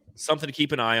something to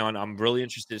keep an eye on. I'm really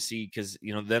interested to see, because,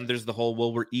 then there's the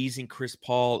whole, we're easing Chris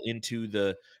Paul into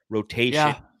the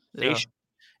rotation. Yeah.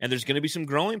 And there's going to be some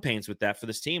growing pains with that for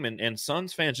this team. And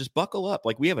Suns fans, just buckle up.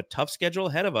 Like, we have a tough schedule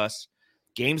ahead of us.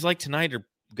 Games like tonight are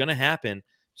going to happen.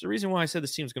 There's a reason why I said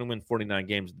this team's going to win 49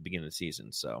 games at the beginning of the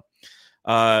season. So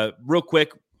real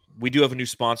quick, we do have a new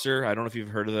sponsor. I don't know if you've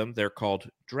heard of them. They're called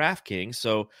DraftKings.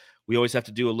 So we always have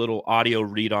to do a little audio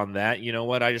read on that. You know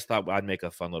what? I just thought I'd make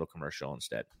a fun little commercial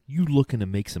instead. You looking to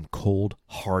make some cold,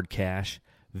 hard cash?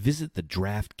 Visit the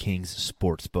DraftKings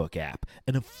Sportsbook app,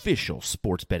 an official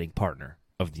sports betting partner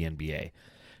of the NBA.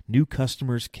 New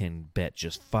customers can bet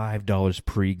just $5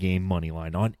 pregame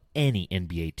moneyline on any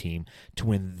NBA team to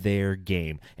win their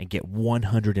game and get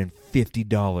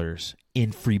 $150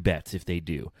 in free bets if they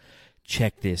do.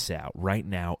 Check this out. Right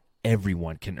now,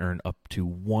 everyone can earn up to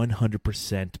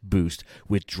 100% boost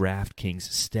with DraftKings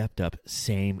stepped-up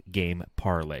same-game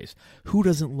parlays. Who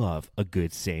doesn't love a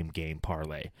good same-game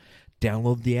parlay?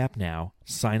 Download the app now,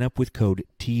 sign up with code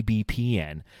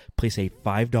TBPN, place a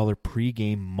 $5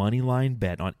 pregame moneyline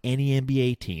bet on any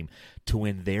NBA team to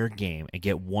win their game and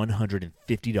get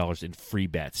 $150 in free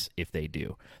bets if they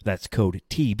do. That's code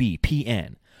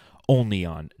TBPN, only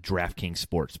on DraftKings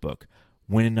Sportsbook.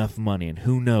 Win enough money, and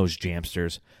who knows,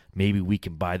 Jamsters, maybe we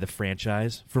can buy the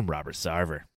franchise from Robert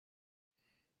Sarver.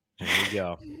 There you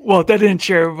go. Well, that didn't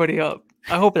cheer everybody up.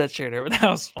 I hope that cheered everybody.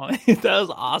 That was funny. That was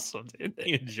awesome, dude.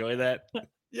 You enjoy that?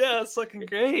 Yeah, it's looking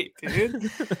great, dude.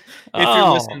 If you're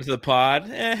listening to the pod,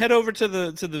 head over to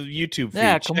the YouTube feed.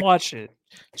 Yeah, come watch it.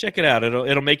 Check it out.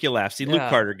 It'll make you laugh. See, Luke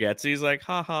Carter gets it. He's like,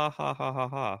 ha ha ha ha ha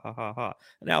ha ha ha ha.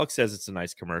 And Alex says it's a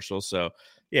nice commercial. So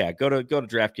yeah, go to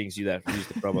DraftKings, use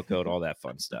the promo code, all that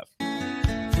fun stuff.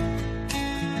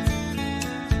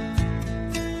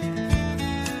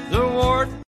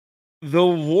 The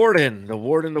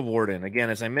Warden. Again,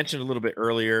 as I mentioned a little bit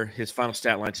earlier, his final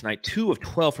stat line tonight, 2 of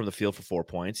 12 from the field for 4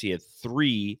 points. He had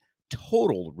 3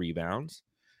 total rebounds.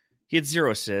 He had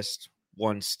 0 assists,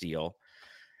 1 steal.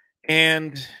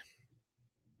 And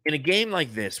in a game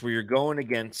like this, where you're going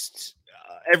against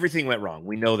everything went wrong.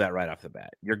 We know that right off the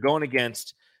bat. You're going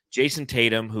against Jason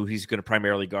Tatum, who he's going to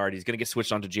primarily guard. He's going to get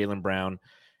switched on to Jaylen Brown.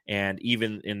 And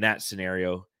even in that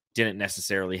scenario, didn't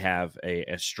necessarily have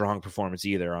a strong performance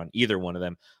either on either one of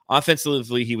them.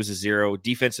 Offensively, he was a 0.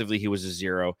 Defensively, he was a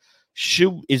 0.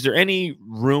 Is there any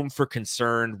room for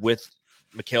concern with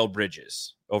Mikal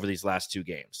Bridges over these last 2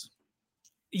 games?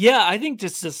 Yeah, I think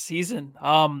just this season,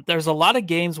 there's a lot of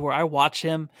games where I watch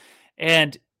him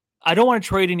and I don't want to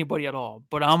trade anybody at all,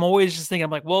 but I'm always just thinking,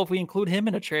 I'm like, well, if we include him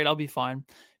in a trade, I'll be fine,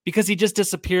 because he just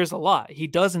disappears a lot. He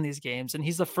does in these games, and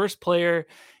he's the first player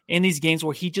in these games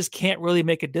where he just can't really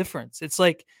make a difference. It's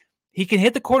like he can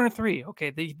hit the corner 3.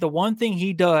 Okay, the one thing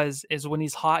he does is when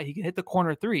he's hot, he can hit the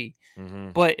corner 3.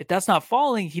 Mm-hmm. But if that's not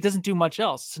falling, he doesn't do much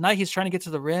else. Tonight he's trying to get to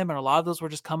the rim, and a lot of those were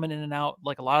just coming in and out,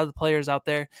 like a lot of the players out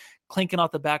there clinking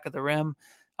off the back of the rim.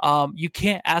 You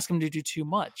can't ask him to do too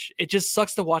much. It just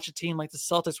sucks to watch a team like the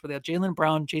Celtics where they have Jaylen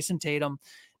Brown, Jason Tatum,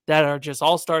 that are just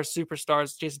all-stars,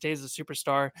 superstars. Jason Tatum's a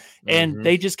superstar, and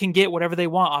they just can get whatever they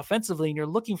want offensively, and you're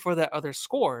looking for that other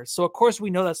score. So, of course, we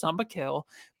know that's not Mikal,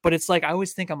 but it's like I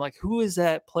always think, I'm like, who is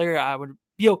that player I would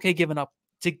be okay giving up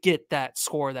to get that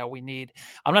score that we need?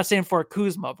 I'm not saying for a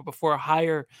Kuzma, but for a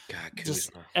higher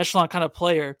just echelon kind of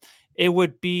player, it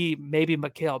would be maybe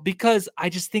Mikal, because I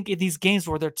just think in these games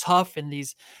where they're tough and the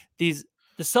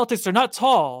Celtics are not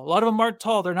tall. A lot of them aren't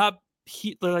tall. They're not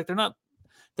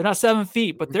 7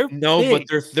 feet, but they're big. But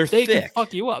they're they thick. Can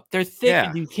fuck you up. They're thick,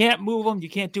 and you can't move them. You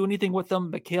can't do anything with them.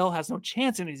 Mikal has no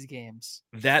chance in these games.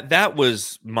 That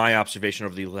was my observation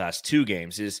over the last 2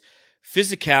 games. Is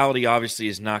physicality obviously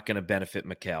is not going to benefit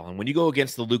Mikal. And when you go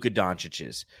against the Luka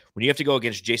Doncic's, when you have to go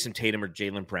against Jason Tatum or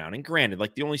Jaylen Brown, and granted,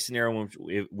 like the only scenario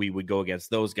we would go against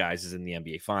those guys is in the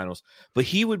NBA Finals, but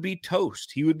he would be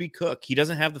toast. He would be cooked. He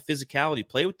doesn't have the physicality to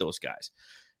play with those guys.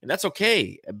 And that's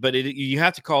okay, but you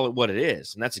have to call it what it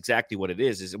is, and that's exactly what it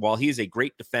is. Is while he is a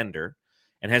great defender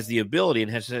and has the ability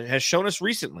and has shown us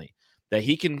recently that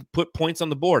he can put points on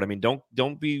the board. I mean, don't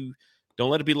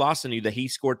let it be lost on you that he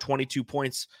scored 22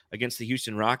 points against the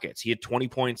Houston Rockets. He had 20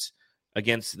 points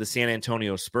against the San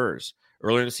Antonio Spurs.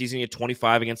 Earlier in the season, he had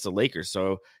 25 against the Lakers.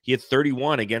 So he had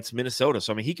 31 against Minnesota.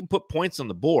 So, I mean, he can put points on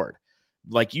the board.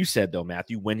 Like you said, though,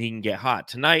 Matthew, when he can get hot.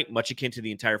 Tonight, much akin to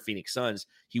the entire Phoenix Suns,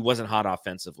 he wasn't hot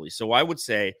offensively. So I would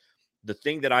say the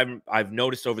thing that I've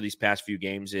noticed over these past few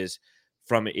games is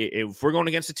if we're going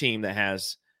against a team that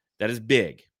is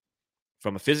big,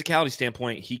 from a physicality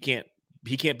standpoint, he can't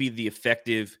be the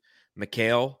effective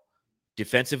Mikal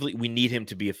defensively. We need him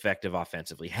to be effective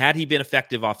offensively. Had he been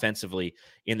effective offensively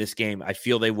in this game, I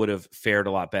feel they would have fared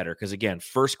a lot better. Because again,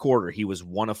 first quarter, he was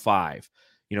 1 of 5.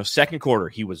 Second quarter,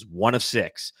 he was 1 of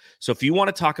 6. So if you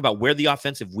want to talk about where the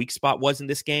offensive weak spot was in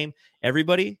this game,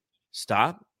 everybody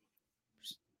stop,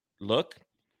 look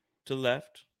to the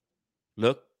left,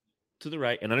 look to the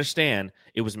right, and understand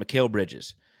it was Mikal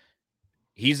Bridges.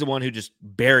 He's the one who just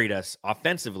buried us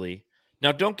offensively.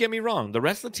 Now, don't get me wrong. The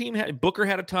rest of the team, Booker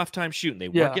had a tough time shooting. They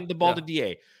weren't getting the ball to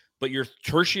DA. But your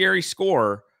tertiary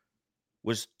score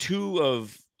was 2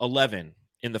 of 11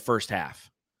 in the first half.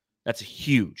 That's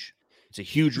huge. It's a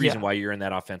huge reason why you're in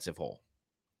that offensive hole.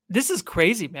 This is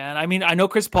crazy, man. I mean, I know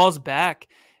Chris Paul's back.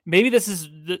 Maybe this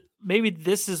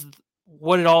is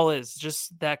what it all is.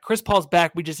 Just that Chris Paul's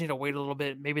back. We just need to wait a little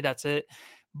bit. Maybe that's it.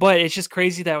 But it's just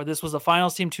crazy that this was a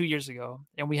finals team 2 years ago,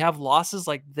 and we have losses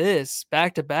like this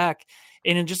back to back,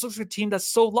 and it just looks like a team that's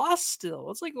so lost still.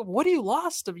 It's like, what are you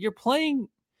lost of? You're playing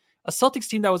a Celtics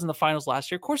team that was in the finals last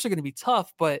year. Of course, they're going to be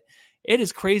tough, but it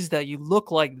is crazy that you look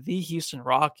like the Houston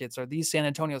Rockets or these San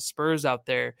Antonio Spurs out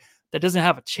there that doesn't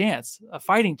have a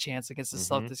fighting chance against the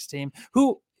Celtics team.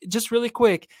 Who, just really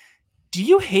quick, do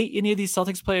you hate any of these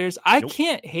Celtics players? I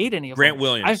can't hate any of Grant them.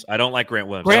 Williams. I don't like Grant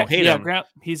Williams. I don't hate him. Grant,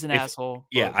 he's an asshole.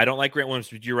 Yeah, I don't like Grant Williams,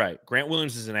 but you're right. Grant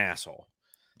Williams is an asshole.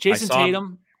 Jason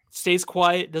Tatum stays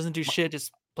quiet, doesn't do shit,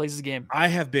 just plays his game. I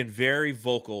have been very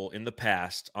vocal in the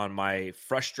past on my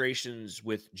frustrations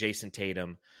with Jason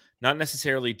Tatum, not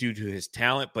necessarily due to his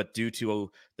talent, but due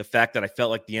to the fact that I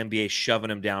felt like the NBA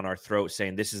shoving him down our throat,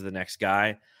 saying this is the next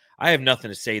guy. I have nothing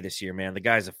to say this year, man. The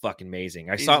guy's a fucking amazing.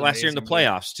 I saw it last year in the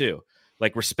playoffs too.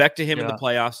 Like, respect to him in the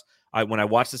playoffs. When I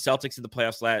watched the Celtics in the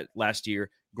playoffs last year,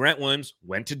 Grant Williams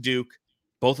went to Duke.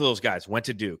 Both of those guys went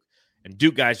to Duke. And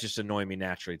Duke guys just annoy me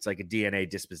naturally. It's like a DNA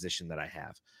disposition that I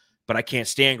have. But I can't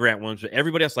stand Grant Williams. But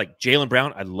everybody else, like Jaylen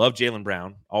Brown, I love Jaylen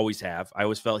Brown. Always have. I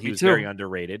always felt he was very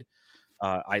underrated.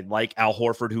 I like Al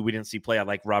Horford, who we didn't see play. I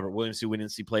like Robert Williams, who we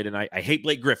didn't see play tonight. I hate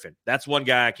Blake Griffin. That's one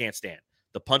guy I can't stand.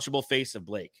 The punchable face of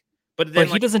Blake. But then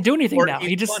he doesn't do anything now.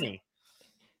 He doesn't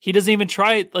even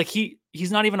try it. Like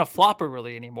he's not even a flopper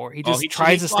really anymore. He just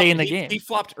tries to stay in the game. He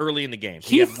flopped early in the game.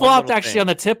 He flopped actually on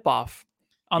the tip off.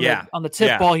 On the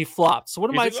tip ball, he flopped. So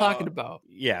what am I talking about?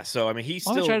 Yeah. So I mean, he's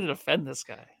still trying to defend this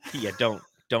guy. Yeah.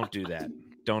 Don't do that.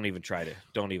 Don't even try to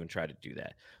do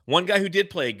that. One guy who did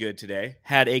play good today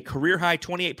had a career high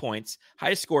 28 points,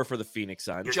 highest score for the Phoenix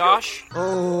Suns. Josh.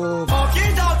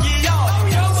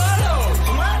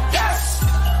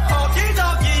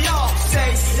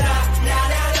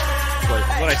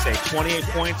 What I say,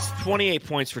 28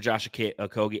 points for Josh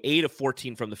Okogie, 8 of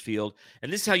 14 from the field.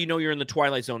 And this is how you know you're in the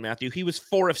twilight zone, Matthew. He was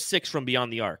 4 of 6 from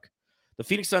beyond the arc. The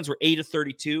Phoenix Suns were 8 of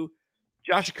 32.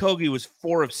 Josh Okogie was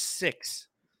 4 of 6.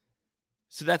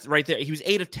 So that's right there. He was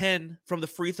 8 of 10 from the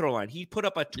free throw line. He put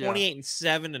up a 28 and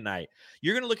 7 tonight.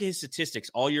 You're going to look at his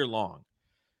statistics all year long,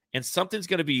 and something's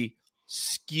going to be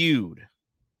skewed.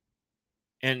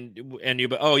 And he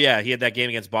had that game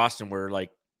against Boston where like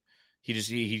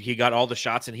he got all the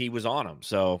shots and he was on them.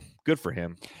 So good for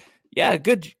him. Yeah,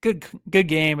 good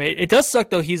game. It does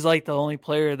suck though. He's like the only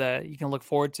player that you can look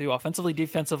forward to offensively,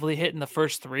 defensively, hitting the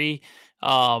first 3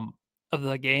 of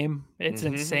the game. It's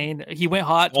insane. He went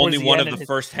hot. Only one of the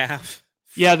first half.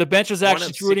 Yeah, the bench was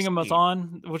actually rooting him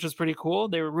on, which was pretty cool.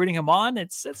 They were rooting him on.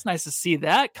 It's nice to see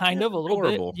that kind of a little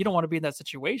bit. You don't want to be in that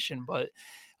situation, but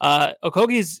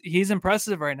Okogie's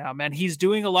impressive right now, man. He's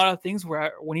doing a lot of things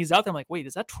where when he's out there, I'm like, wait,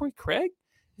 is that Torrey Craig?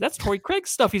 That's Torrey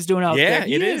Craig's stuff he's doing out there.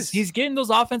 Yeah, it is. He's getting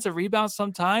those offensive rebounds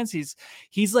sometimes. He's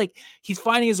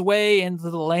finding his way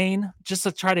into the lane just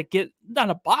to try to get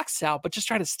not a box out, but just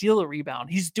try to steal a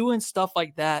rebound. He's doing stuff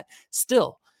like that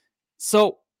still.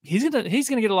 So he's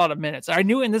gonna get a lot of minutes. I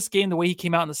knew in this game, the way he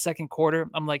came out in the second quarter,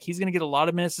 I'm like, he's gonna get a lot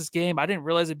of minutes this game. I didn't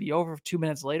realize it'd be over 2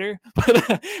 minutes later, but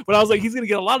I was like, he's gonna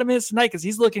get a lot of minutes tonight because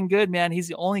he's looking good, man. He's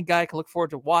the only guy I can look forward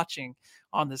to watching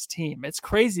on this team. It's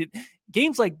crazy.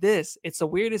 Games like this, it's the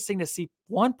weirdest thing to see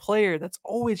one player that's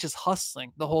always just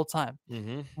hustling the whole time.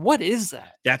 Mm-hmm. What is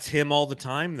that? That's him all the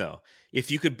time, though. If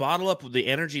you could bottle up the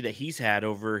energy that he's had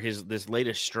over this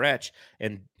latest stretch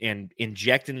and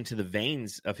inject it into the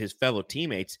veins of his fellow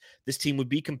teammates, this team would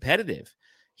be competitive.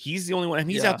 He's the only one. I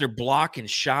mean, he's out there blocking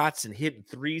shots and hitting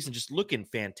threes and just looking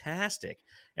fantastic.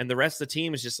 And the rest of the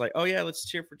team is just like, oh, yeah, let's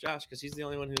cheer for Josh because he's the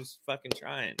only one who's fucking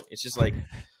trying. It's just like,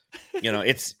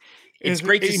 it's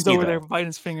great to see. He's over there biting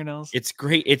his fingernails. It's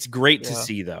great. It's great to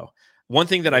see, though. One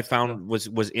thing that I found was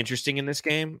interesting in this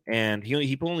game, and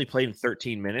he only played in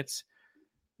 13 minutes,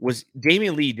 was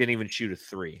Damian Lee didn't even shoot a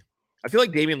 3. I feel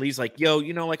like Damian Lee's like,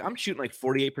 I'm shooting like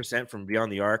 48% from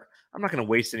beyond the arc. I'm not going to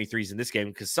waste any threes in this game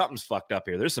because something's fucked up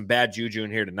here. There's some bad juju in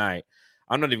here tonight.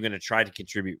 I'm not even going to try to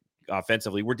contribute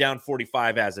offensively. We're down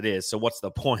 45 as it is, so what's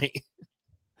the point?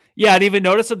 Yeah, I didn't even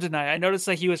notice him tonight. I noticed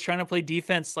that he was trying to play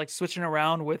defense, like switching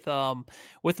around with Mikal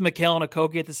and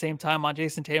Okogie at the same time on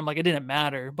Jason Tatum. Like, it didn't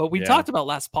matter. But we talked about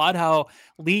last pod how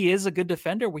Lee is a good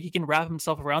defender where he can wrap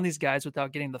himself around these guys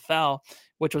without getting the foul,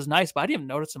 which was nice. But I didn't even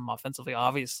notice him offensively,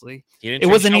 obviously. It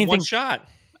wasn't anything. One shot.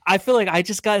 I feel like I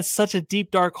just got in such a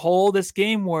deep, dark hole this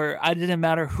game where I didn't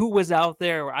matter who was out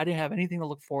there, or I didn't have anything to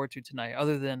look forward to tonight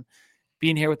other than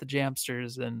being here with the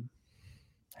Jamsters and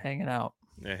hanging out.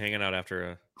 Yeah, hanging out after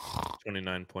a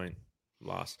 29-point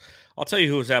loss. I'll tell you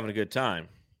who was having a good time.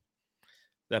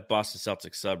 That Boston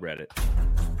Celtics subreddit.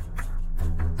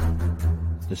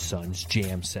 The Suns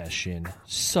Jam Session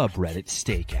subreddit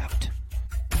stakeout.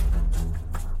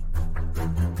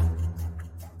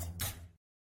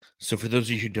 So for those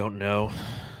of you who don't know,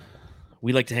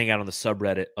 we like to hang out on the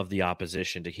subreddit of the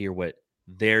opposition to hear what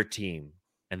their team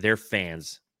and their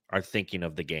fans are thinking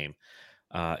of the game.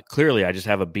 Clearly, I just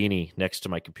have a beanie next to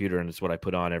my computer, and it's what I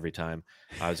put on every time.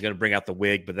 I was going to bring out the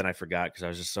wig, but then I forgot because I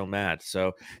was just so mad.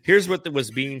 So here's what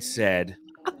was being said.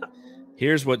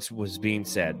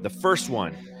 The first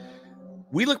one,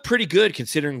 we look pretty good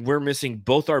considering we're missing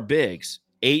both our bigs.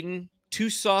 Ayton, too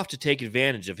soft to take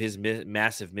advantage of his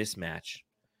massive mismatch.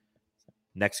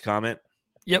 Next comment.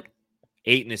 Yep.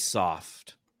 Ayton is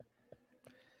soft.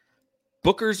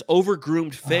 Booker's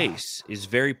overgroomed face is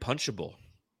very punchable.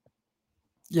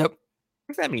 Yep. What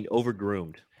does that mean,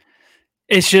 overgroomed?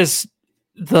 It's just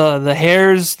the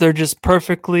hairs, they're just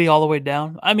perfectly all the way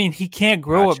down. I mean, he can't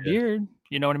grow a beard,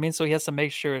 you know what I mean? So he has to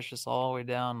make sure it's just all the way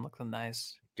down, looking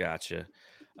nice. Gotcha.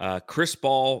 Chris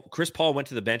Paul went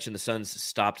to the bench and the Suns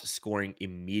stopped scoring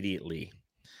immediately.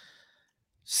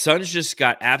 Suns just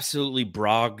got absolutely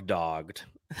brog-dogged.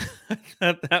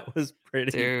 That was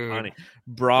pretty funny.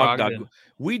 Brogdon.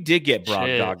 We did get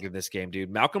Brogdogged in this game, dude.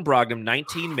 Malcolm Brogdon,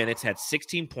 19 minutes, had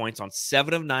 16 points on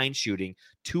 7 of 9 shooting,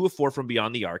 2 of 4 from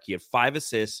beyond the arc. He had 5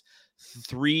 assists,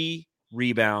 3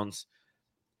 rebounds.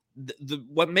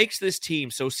 What makes this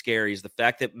team so scary is the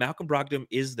fact that Malcolm Brogdon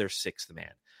is their 6th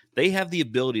man. They have the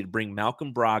ability to bring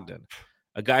Malcolm Brogdon,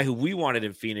 a guy who we wanted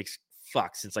in Phoenix,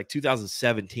 since like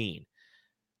 2017.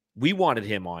 We wanted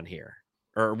him on here,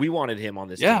 or we wanted him on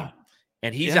this team.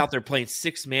 And he's out there playing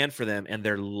 6th man for them, and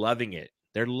they're loving it.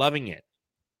 They're loving it.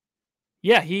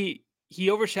 Yeah, he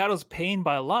overshadows Payne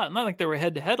by a lot. Not like they were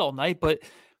head-to-head all night, but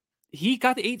he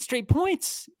got 8 straight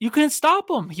points. You couldn't stop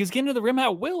him. He was getting to the rim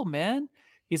at will, man.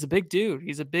 He's a big dude.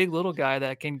 He's a big little guy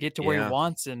that can get to where he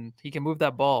wants, and he can move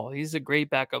that ball. He's a great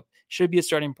backup. Should be a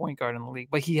starting point guard in the league,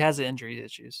 but he has injury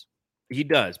issues. He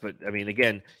does, but I mean,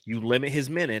 again, you limit his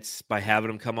minutes by having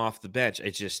him come off the bench.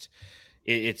 It's just,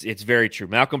 it's very true.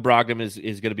 Malcolm Brogdon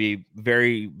is going to be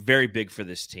very, very big for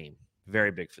this team.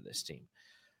 Very big for this team.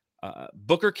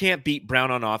 Booker can't beat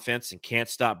Brown on offense and can't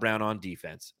stop Brown on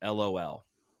defense. LOL.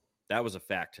 That was a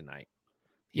fact tonight.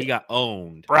 He got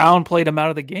owned. Brown played him out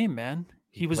of the game, man.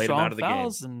 He was drawing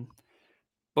fouls, and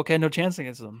Book had no chance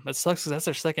against them. That sucks because that's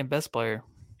their second best player.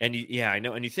 And I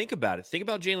know. And you think about it. Think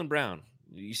about Jaylen Brown.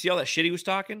 You see all that shit he was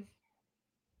talking?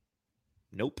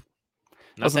 Nope.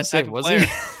 Not that type of player.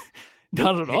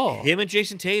 Not at all. Him and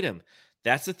Jason Tatum.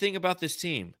 That's the thing about this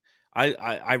team.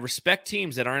 I respect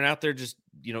teams that aren't out there just,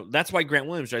 that's why Grant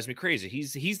Williams drives me crazy.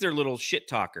 He's their little shit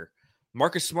talker.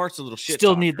 Marcus Smart's a little shit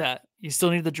talker. Still need that. You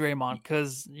still need the Draymond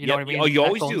because, you know what I mean? Oh, you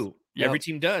always do. Yep. Every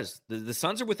team does. The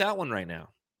Suns are without one right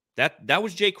now. That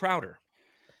was Jay Crowder.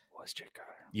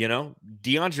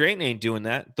 DeAndre ain't doing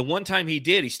that. The one time he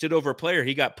did, he stood over a player.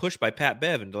 He got pushed by Pat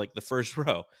Bev into like the first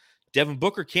row. Devin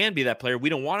Booker can be that player. We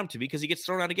don't want him to be because he gets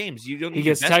thrown out of games. You don't need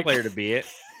the best player to be it.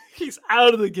 He's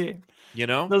out of the game.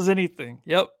 Does anything.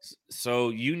 Yep. So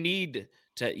you need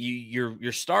to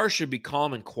your stars should be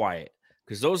calm and quiet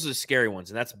because those are the scary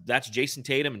ones, and that's Jason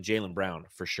Tatum and Jaylen Brown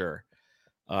for sure.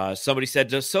 Somebody said,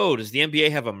 does the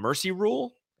NBA have a mercy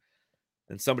rule?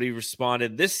 And somebody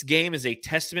responded, this game is a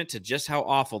testament to just how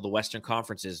awful the Western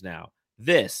Conference is now.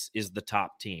 This is the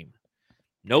top team.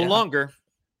 No longer.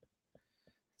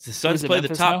 The Suns play the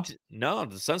top.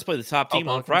 The Suns play the top team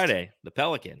on Friday, the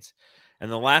Pelicans.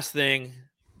 And the last thing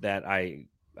that I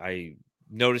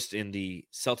noticed in the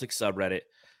Celtics subreddit,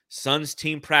 Suns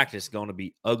team practice going to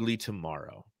be ugly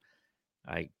tomorrow.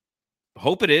 I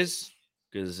hope it is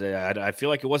because I feel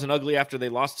like it wasn't ugly after they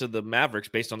lost to the Mavericks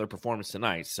based on their performance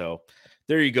tonight. So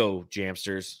there you go,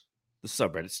 Jamsters. The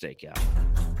subreddit stakeout.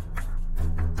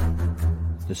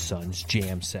 The Suns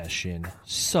Jam Session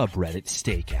subreddit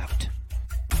stakeout.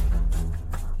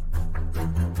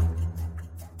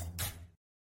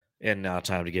 And now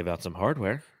time to give out some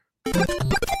hardware.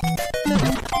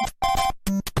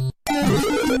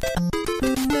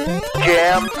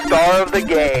 Jam Star of the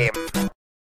Game.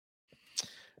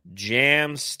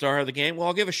 Jam Star of the Game. Well,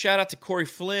 I'll give a shout out to Corey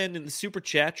Flynn in the super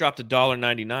chat. Dropped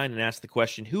 $1.99 and asked the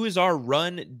question, who is our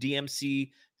Run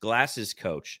DMC glasses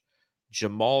coach?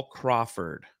 Jamal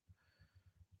Crawford.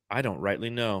 I don't rightly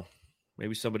know.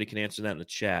 Maybe somebody can answer that in the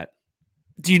chat.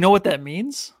 Do you know what that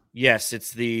means? Yes,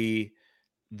 it's the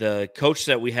coach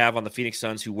that we have on the Phoenix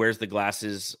Suns who wears the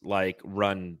glasses like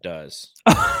Run does.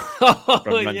 From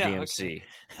Run DMC.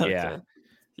 Okay. Yeah.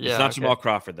 It's not Jamal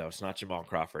Crawford, though. It's not Jamal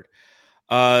Crawford.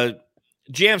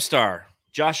 Jamstar,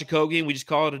 Josh Okogie, we just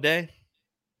call it a day?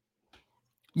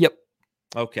 Yep.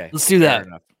 Okay. Let's do that.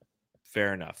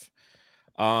 Fair enough.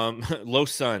 Low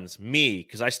Suns, me,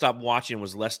 because I stopped watching and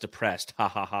was less depressed. Ha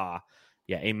ha ha.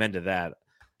 Yeah, amen to that.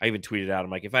 I even tweeted out,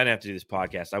 I'm like, if I didn't have to do this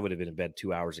podcast, I would have been in bed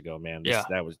 2 hours ago, man.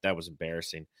 That was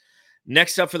embarrassing.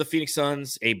 Next up for the Phoenix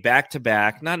Suns, a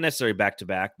back-to-back, not necessarily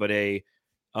back-to-back, but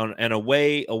an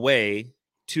away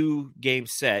 2-game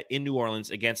set in New Orleans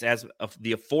against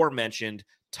the aforementioned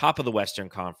top of the Western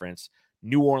Conference,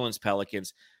 New Orleans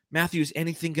Pelicans. Matthew, is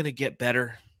anything going to get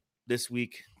better this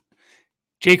week?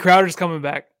 Jay Crowder's coming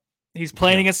back. He's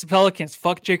playing against the Pelicans.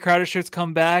 Fuck Jay Crowder shirts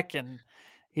come back, and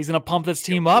he's going to pump this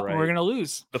team up, and we're going to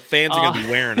lose. The fans are going to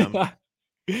be wearing them.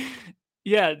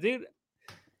 Yeah, dude.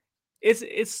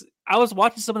 It's. I was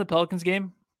watching some of the Pelicans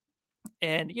game,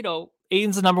 and,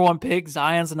 Aiden's the number one pick.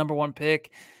 Zion's the number one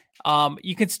pick.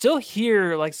 You can still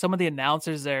hear like some of the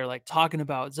announcers there, like talking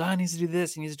about Zion needs to do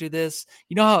this, he needs to do this.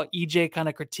 You know how EJ kind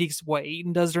of critiques what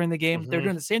Aiden does during the game? They're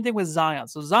doing the same thing with Zion.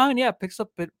 So Zion, puts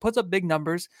up big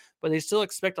numbers, but they still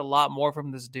expect a lot more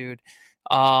from this dude.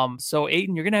 So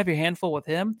Aiden, you're gonna have your handful with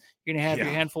him. You're gonna have your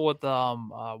handful with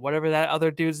whatever that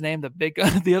other dude's name,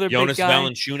 the other Jonas big guy,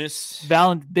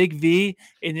 Valanciunas, Big V,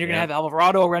 and you're gonna have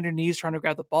Alvarado around your knees trying to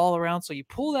grab the ball around. So you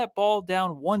pull that ball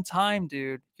down one time,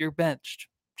 dude, you're benched.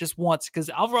 Just once, because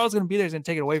Alvarado's going to be there. He's going to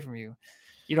take it away from you.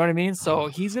 You know what I mean? So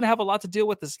he's going to have a lot to deal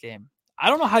with this game. I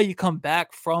don't know how you come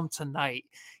back from tonight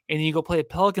and you go play a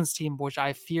Pelicans team, which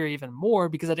I fear even more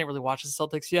because I didn't really watch the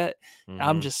Celtics yet.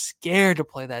 I'm just scared to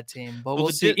play that team, but we'll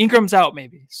see. Ingram's out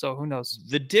maybe, so who knows?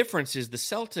 The difference is the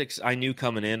Celtics, I knew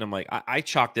coming in, I'm like, I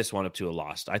chalked this one up to a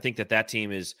loss. I think that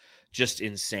team is just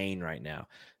insane right now.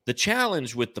 The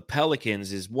challenge with the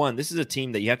Pelicans is, one, this is a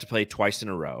team that you have to play twice in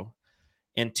a row.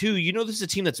 And two, this is a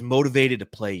team that's motivated to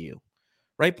play you,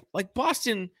 right? Like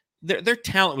Boston, their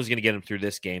talent was going to get them through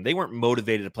this game. They weren't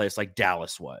motivated to play us like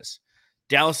Dallas was.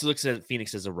 Dallas looks at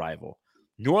Phoenix as a rival.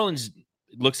 New Orleans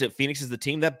looks at Phoenix as the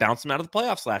team that bounced them out of the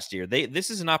playoffs last year.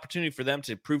 This is an opportunity for them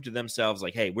to prove to themselves,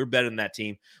 like, hey, we're better than that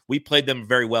team. We played them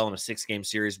very well in a 6-game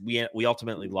series. We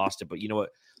ultimately lost it, but you know what?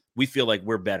 We feel like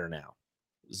we're better now.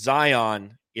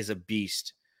 Zion is a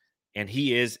beast, and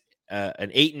he is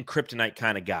an Ayton kryptonite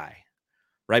kind of guy.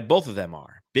 Right, both of them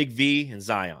are Big V and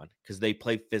Zion because they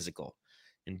play physical.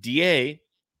 And DA,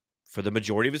 for the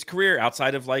majority of his career,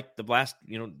 outside of like the last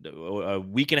a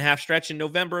week and a half stretch in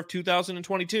November of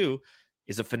 2022,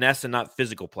 is a finesse and not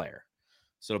physical player.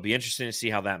 So it'll be interesting to see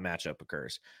how that matchup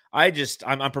occurs.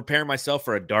 I'm preparing myself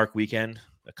for a dark weekend,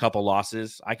 a couple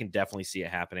losses. I can definitely see it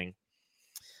happening.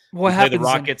 We play the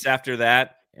Rockets after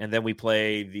that, and then we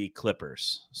play the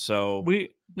Clippers.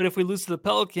 But if we lose to the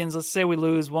Pelicans, let's say we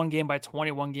lose one game by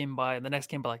 20, one game by the next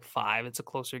game by like 5, it's a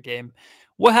closer game.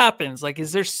 What happens? Like,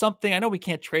 is there something? I know we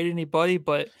can't trade anybody,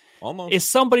 but almost. Is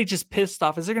somebody just pissed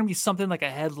off? Is there going to be something like a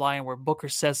headline where Booker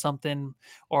says something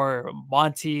or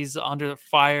Monty's under the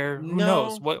fire? Who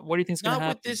knows? What do you think is going to happen?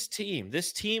 Not with this team.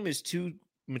 This team is too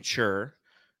mature,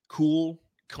 cool,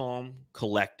 calm,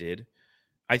 collected.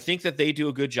 I think that they do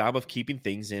a good job of keeping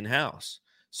things in-house.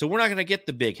 So we're not going to get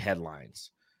the big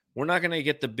headlines. We're not going to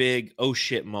get the big oh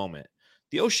shit moment.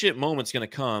 The oh shit moment's going to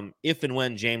come if and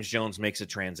when James Jones makes a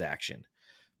transaction.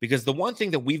 Because the one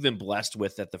thing that we've been blessed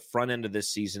with at the front end of this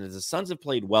season is the Suns have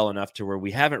played well enough to where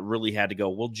we haven't really had to go,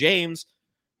 well, James,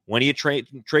 when are you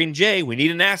trading Jay? We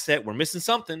need an asset. We're missing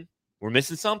something.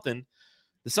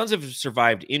 The Suns have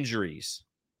survived injuries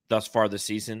thus far this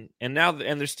season, and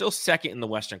they're still second in the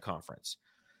Western Conference.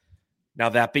 Now,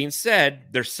 that being said,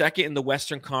 they're second in the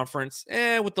Western Conference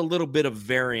with a little bit of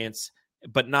variance,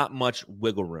 but not much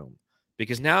wiggle room.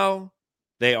 Because now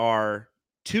they are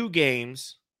 2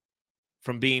 games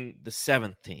from being the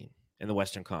 7th team in the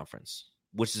Western Conference,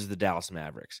 which is the Dallas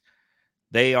Mavericks.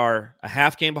 They are a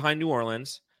half game behind New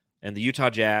Orleans and the Utah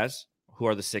Jazz, who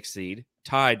are the 6th seed,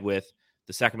 tied with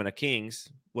the Sacramento Kings.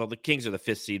 Well, the Kings are the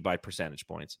 5th seed by percentage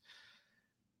points.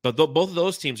 But both of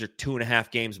those teams are 2.5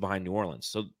 games behind New Orleans.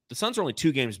 So the Suns are only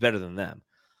 2 games better than them.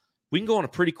 We can go on a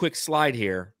pretty quick slide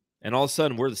here, and all of a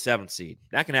sudden we're the 7th seed.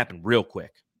 That can happen real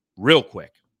quick.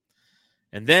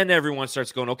 And then everyone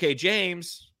starts going, okay,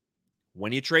 James,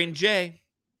 when you trading Jay,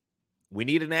 we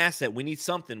need an asset. We need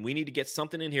something. We need to get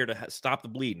something in here to stop the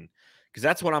bleeding, because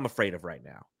that's what I'm afraid of right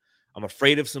now. I'm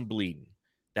afraid of some bleeding.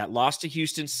 That loss to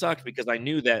Houston sucked because I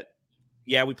knew that,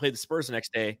 we played the Spurs the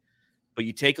next day, but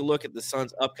you take a look at the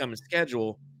Suns' upcoming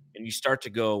schedule and you start to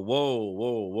go,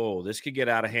 whoa, this could get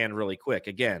out of hand really quick.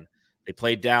 Again, they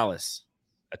played Dallas,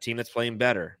 a team that's playing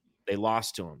better. They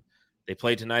lost to them. They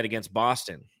played tonight against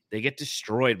Boston. They get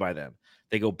destroyed by them.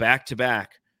 They go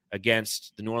back-to-back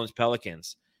against the New Orleans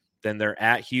Pelicans. Then they're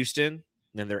at Houston.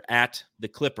 Then they're at the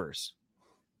Clippers.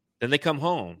 Then they come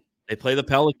home. They play the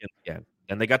Pelicans again.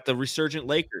 Then they got the resurgent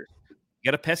Lakers. You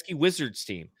got a pesky Wizards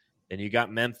team. Then you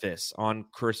got Memphis on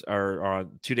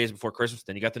 2 days before Christmas.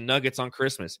 Then you got the Nuggets on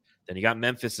Christmas. Then you got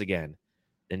Memphis again.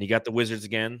 Then you got the Wizards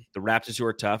again. The Raptors, who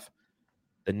are tough.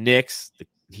 The Knicks,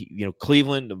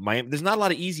 Cleveland, Miami. There's not a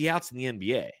lot of easy outs in the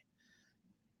NBA.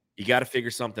 You got to figure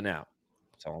something out.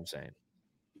 That's all I'm saying.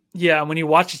 Yeah, when you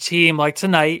watch a team like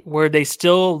tonight where they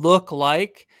still look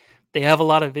like they have a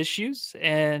lot of issues,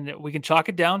 and we can chalk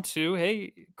it down to,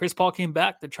 hey, Chris Paul came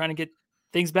back. They're trying to get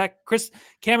things back.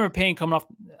 Cameron Payne coming off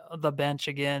the bench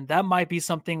again. That might be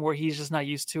something where he's just not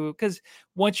used to, because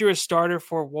once you're a starter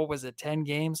for, 10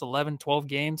 games, 11, 12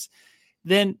 games,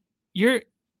 then you're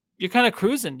kind of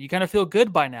cruising. You kind of feel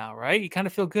good by now, right? You kind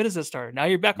of feel good as a starter. Now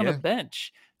you're back on the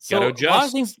bench. So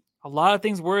a lot of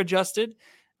things were adjusted.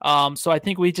 So I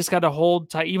think we just got to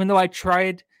hold tight. Even though I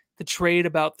tried to trade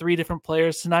about 3 different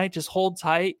players tonight, just hold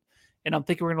tight. And I'm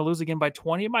thinking we're going to lose again by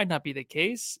 20. It might not be the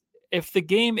case. If the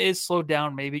game is slowed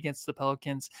down, maybe against the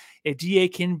Pelicans, if DA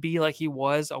can be like he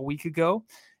was a week ago,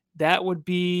 that would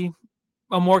be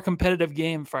a more competitive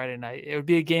game Friday night. It would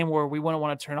be a game where we wouldn't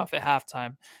want to turn off at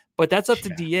halftime. But that's up to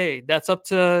DA. That's up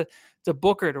to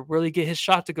Booker to really get his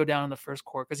shot to go down in the first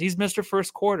quarter, because he's Mr.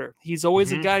 First Quarter. He's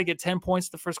always a guy to get 10 points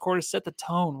in the first quarter, set the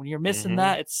tone. When you're missing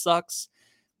that, it sucks.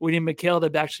 We need Mikal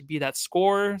to actually be that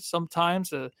scorer sometimes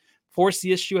to force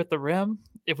the issue at the rim.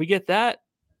 If we get that,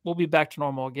 we'll be back to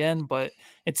normal again. But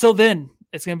until then,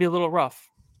 it's going to be a little rough.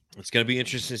 It's going to be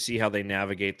interesting to see how they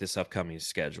navigate this upcoming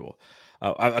schedule.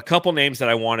 A couple names that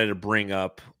I wanted to bring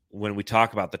up when we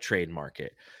talk about the trade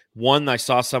market. One, I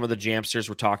saw some of the Jamsters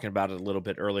were talking about it a little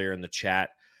bit earlier in the chat,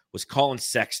 was Colin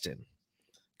Sexton.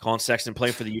 Colin Sexton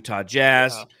playing for the Utah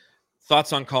Jazz. Yeah.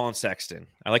 Thoughts on Colin Sexton?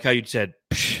 I like how you said,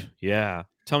 yeah.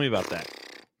 Tell me about that.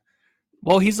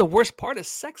 Well, he's the worst part of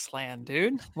Sexland,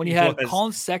 dude. When you had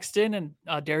Colin Sexton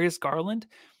and Darius Garland.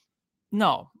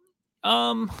 No.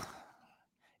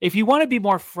 If you want to be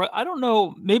more I don't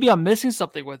know, maybe I'm missing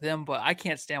something with him, but I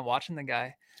can't stand watching the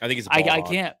guy. I think he's a ball hog. I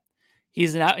can't.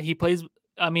 He plays.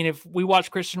 I mean, if we watched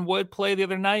Christian Wood play the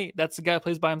other night, that's the guy who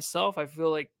plays by himself. I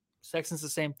feel like Sexton's the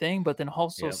same thing, but then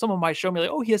also someone might show me like,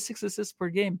 oh, he has 6 assists per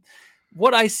game.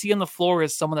 What I see on the floor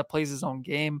is someone that plays his own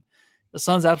game. The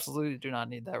Suns absolutely do not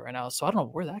need that right now. So I don't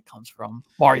know where that comes from.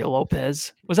 Mario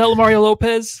Lopez. Was that Mario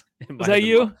Lopez? Was that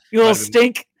you? You little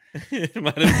stink. It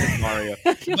might have been Mario.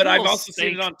 But I've also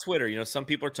seen it on Twitter. Some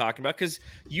people are talking about, because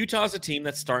Utah's a team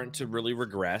that's starting to really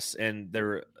regress, and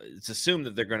it's assumed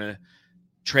that they're going to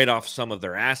trade off some of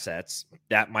their assets.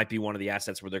 That might be one of the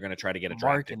assets where they're going to try to get a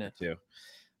draft pick too.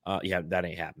 Yeah, that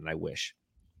ain't happening. I wish.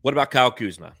 What about Kyle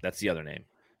Kuzma? That's the other name.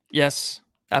 Yes,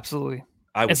 absolutely.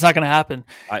 It's not going to happen.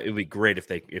 It would be great if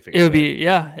it would be,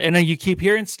 yeah. And then you keep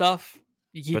hearing stuff.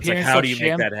 You keep hearing how do you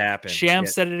make that happen? Sham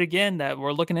said it again that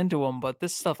we're looking into him, but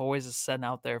this stuff always is sitting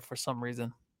out there for some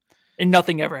reason, and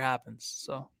nothing ever happens.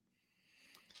 So,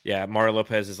 yeah, Mario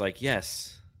Lopez is like,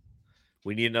 yes,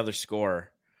 we need another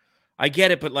scorer. I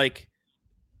get it, but like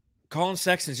Colin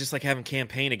Sexton's just like having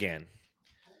campaign again.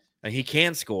 Like, he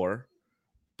can score,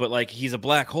 but like he's a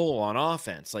black hole on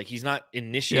offense. Like, he's not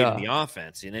initiating the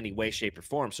offense in any way, shape, or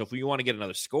form. So if you want to get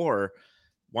another scorer,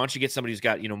 why don't you get somebody who's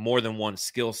got more than one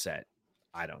skill set?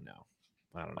 I don't know.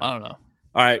 All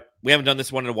right, we haven't done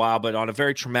this one in a while, but on a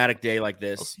very traumatic day like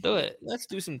this, let's do it. Let's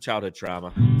do some childhood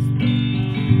trauma.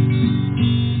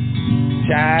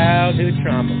 Childhood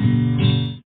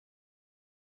trauma.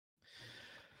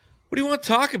 What do you want to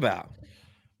talk about?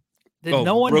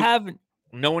 No one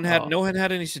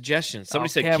had any suggestions. Somebody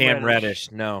said Cam Reddish.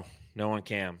 No one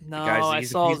Cam. No, guys, I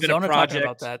saw Zona talking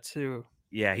about that too.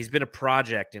 Yeah, he's been a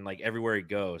project in like everywhere he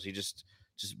goes. He just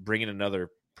bringing another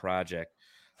project.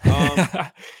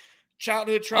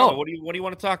 Childhood trauma. What do you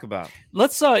want to talk about?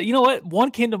 Let's you know what?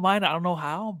 One came to mind. I don't know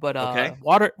how, but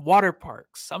water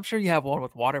parks. I'm sure you have one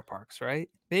with water parks, right?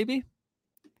 Maybe.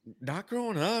 Not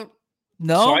growing up.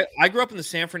 No. So I grew up in the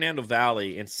San Fernando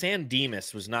Valley, and San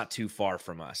Dimas was not too far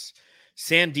from us.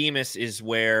 San Dimas is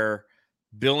where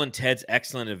Bill and Ted's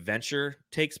Excellent Adventure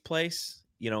takes place.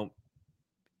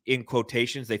 In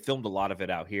quotations, they filmed a lot of it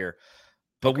out here.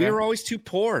 But we were always too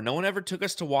poor. No one ever took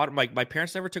us to water. My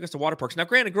parents never took us to water parks. Now,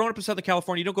 granted, growing up in Southern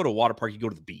California, you don't go to a water park, you go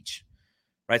to the beach.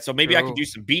 Right? So maybe I could do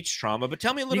some beach trauma, but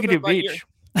tell me a little bit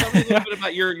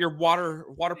about your water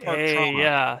park trauma.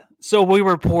 Yeah. So we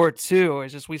were poor too.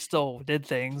 It's just we still did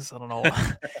things. I don't know.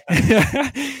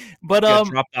 But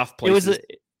dropped off places.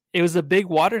 It was a big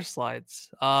water slides.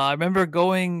 I remember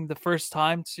going the first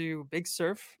time to Big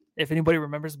Surf. If anybody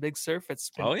remembers Big Surf, it's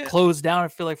been closed down, I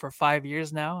feel like, for 5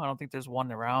 years now. I don't think there's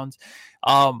one around.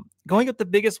 Going up the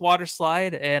biggest water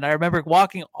slide, and I remember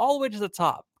walking all the way to the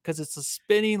top because it's a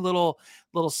spinning little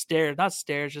stair, not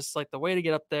stairs, just like the way to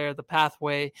get up there, the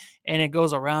pathway, and it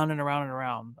goes around and around and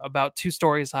around, about 2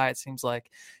 stories high, it seems like.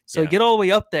 So you get all the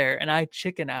way up there, and I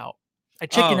chicken out. I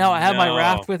have my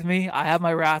raft with me.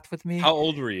 How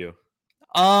old were you?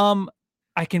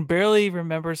 I can barely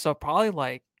remember, so probably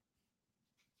like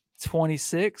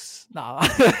 26. No,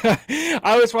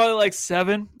 I was probably like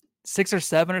 6 or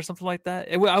 7 or something like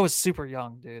that. I was super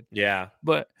young, dude. Yeah,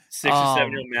 but 6 or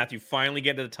 7-year-old Matthew finally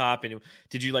get to the top, and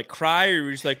did you like cry, or were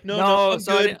you just like, no,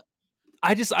 so good?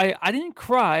 I didn't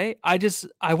cry.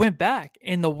 I went back,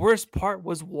 and the worst part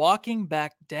was walking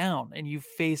back down, and you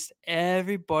faced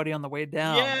everybody on the way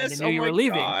down, and they knew you were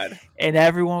leaving, and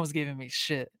everyone was giving me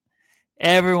shit.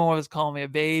 Everyone was calling me a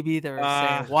baby. They were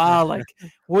saying, "Wow, like,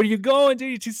 where are you going, dude?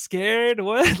 You too scared?"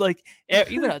 What? Like,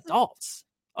 even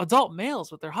adult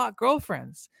males with their hot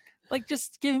girlfriends, like,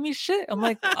 just giving me shit. I'm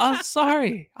like, I'm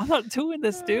sorry, I'm not doing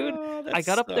this, dude. I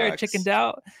got up there, chickened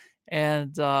out,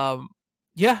 and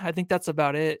yeah, I think that's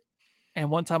about it. And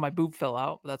one time my boob fell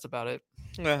out, but that's about it.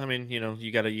 Well, I mean,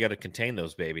 you gotta contain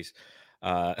those babies.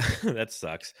 That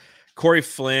sucks. Corey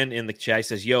Flynn in the chat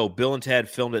says, "Yo, Bill and Ted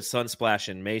filmed at Sunsplash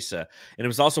in Mesa, and it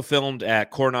was also filmed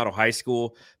at Coronado High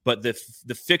School. But the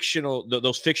fictional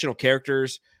those fictional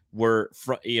characters were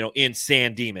in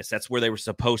San Dimas. That's where they were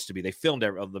supposed to be. They filmed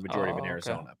the majority of it in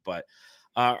Arizona. Okay. But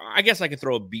I guess I can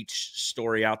throw a beach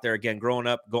story out there again. Growing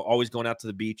up, always going out to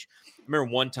the beach. I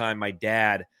remember one time my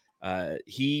dad,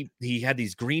 he had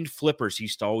these green flippers he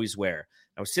used to always wear.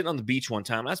 I was sitting on the beach one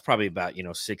time. I was probably about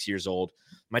 6 years old.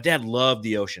 My dad loved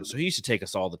the ocean, so he used to take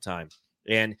us all the time.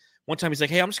 And one time he's like,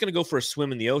 "Hey, I'm just going to go for a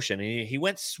swim in the ocean." And he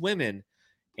went swimming,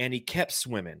 and he kept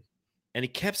swimming,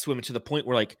 to the point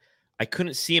where like I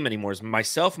couldn't see him anymore. It's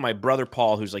myself and my brother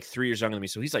Paul, who's like 3 years younger than me,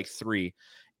 so he's like 3.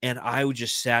 And I would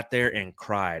just sat there and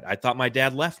cried. I thought my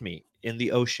dad left me in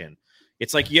the ocean.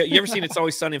 It's like you ever seen It's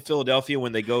Always Sunny in Philadelphia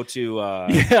when they go to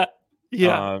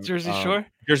Jersey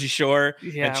Shore.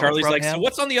 Yeah, and Charlie's like, "So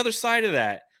what's on the other side of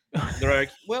that?" They're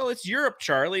like, "Well, it's Europe,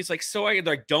 Charlie." It's like, so I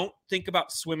like don't think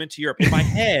about swimming to Europe. In my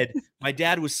head, my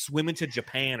dad was swimming to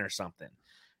Japan or something.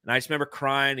 And I just remember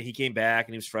crying, and he came back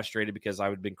and he was frustrated because I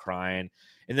had been crying.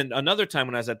 And then another time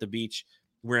when I was at the beach,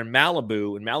 we're in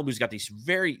Malibu, and Malibu's got these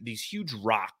huge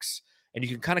rocks, and you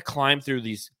can kind of climb through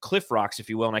these cliff rocks, if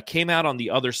you will. And I came out on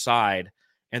the other side,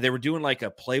 and they were doing like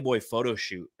a Playboy photo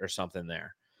shoot or something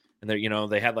there. And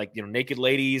they had like, naked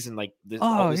ladies and like this.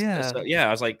 Oh, yeah. Stuff. Yeah.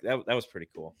 I was like, that was pretty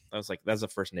cool. I was like, that's the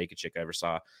first naked chick I ever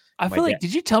saw. I feel like,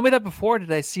 did you tell me that before? Or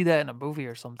did I see that in a movie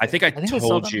or something? I think I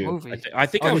told you. I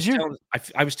think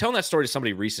I was telling that story to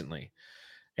somebody recently.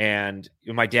 And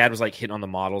my dad was like hitting on the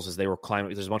models as they were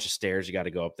climbing. There's a bunch of stairs you got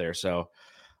to go up there. So,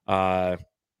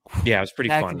 yeah, it was pretty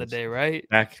fun. Back in the day, right?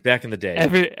 Back in the day.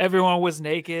 Everyone was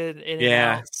naked, in and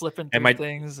out, slipping through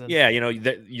things. And... Yeah,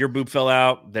 your boob fell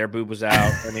out, their boob was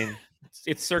out. I mean,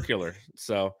 it's circular.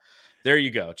 So there you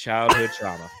go. Childhood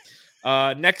trauma.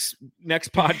 Next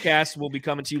podcast will be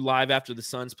coming to you live after the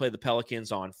Suns play the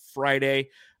Pelicans on Friday.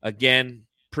 Again,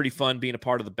 pretty fun being a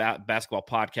part of the Basketball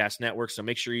Podcast Network. So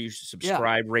make sure you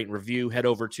subscribe, rate, and review. Head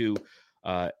over to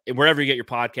wherever you get your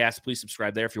podcast, please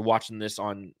subscribe there. If you're watching this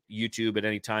on YouTube at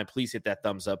any time, please hit that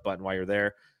thumbs up button while you're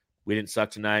there. We didn't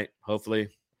suck tonight. Hopefully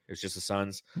it's just the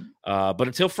Suns. But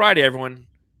until Friday, everyone,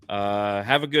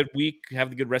 have a good week.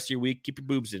 Have a good rest of your week. Keep your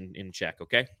boobs in check.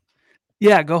 Okay.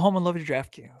 Yeah. Go home and love your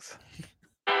DraftKings.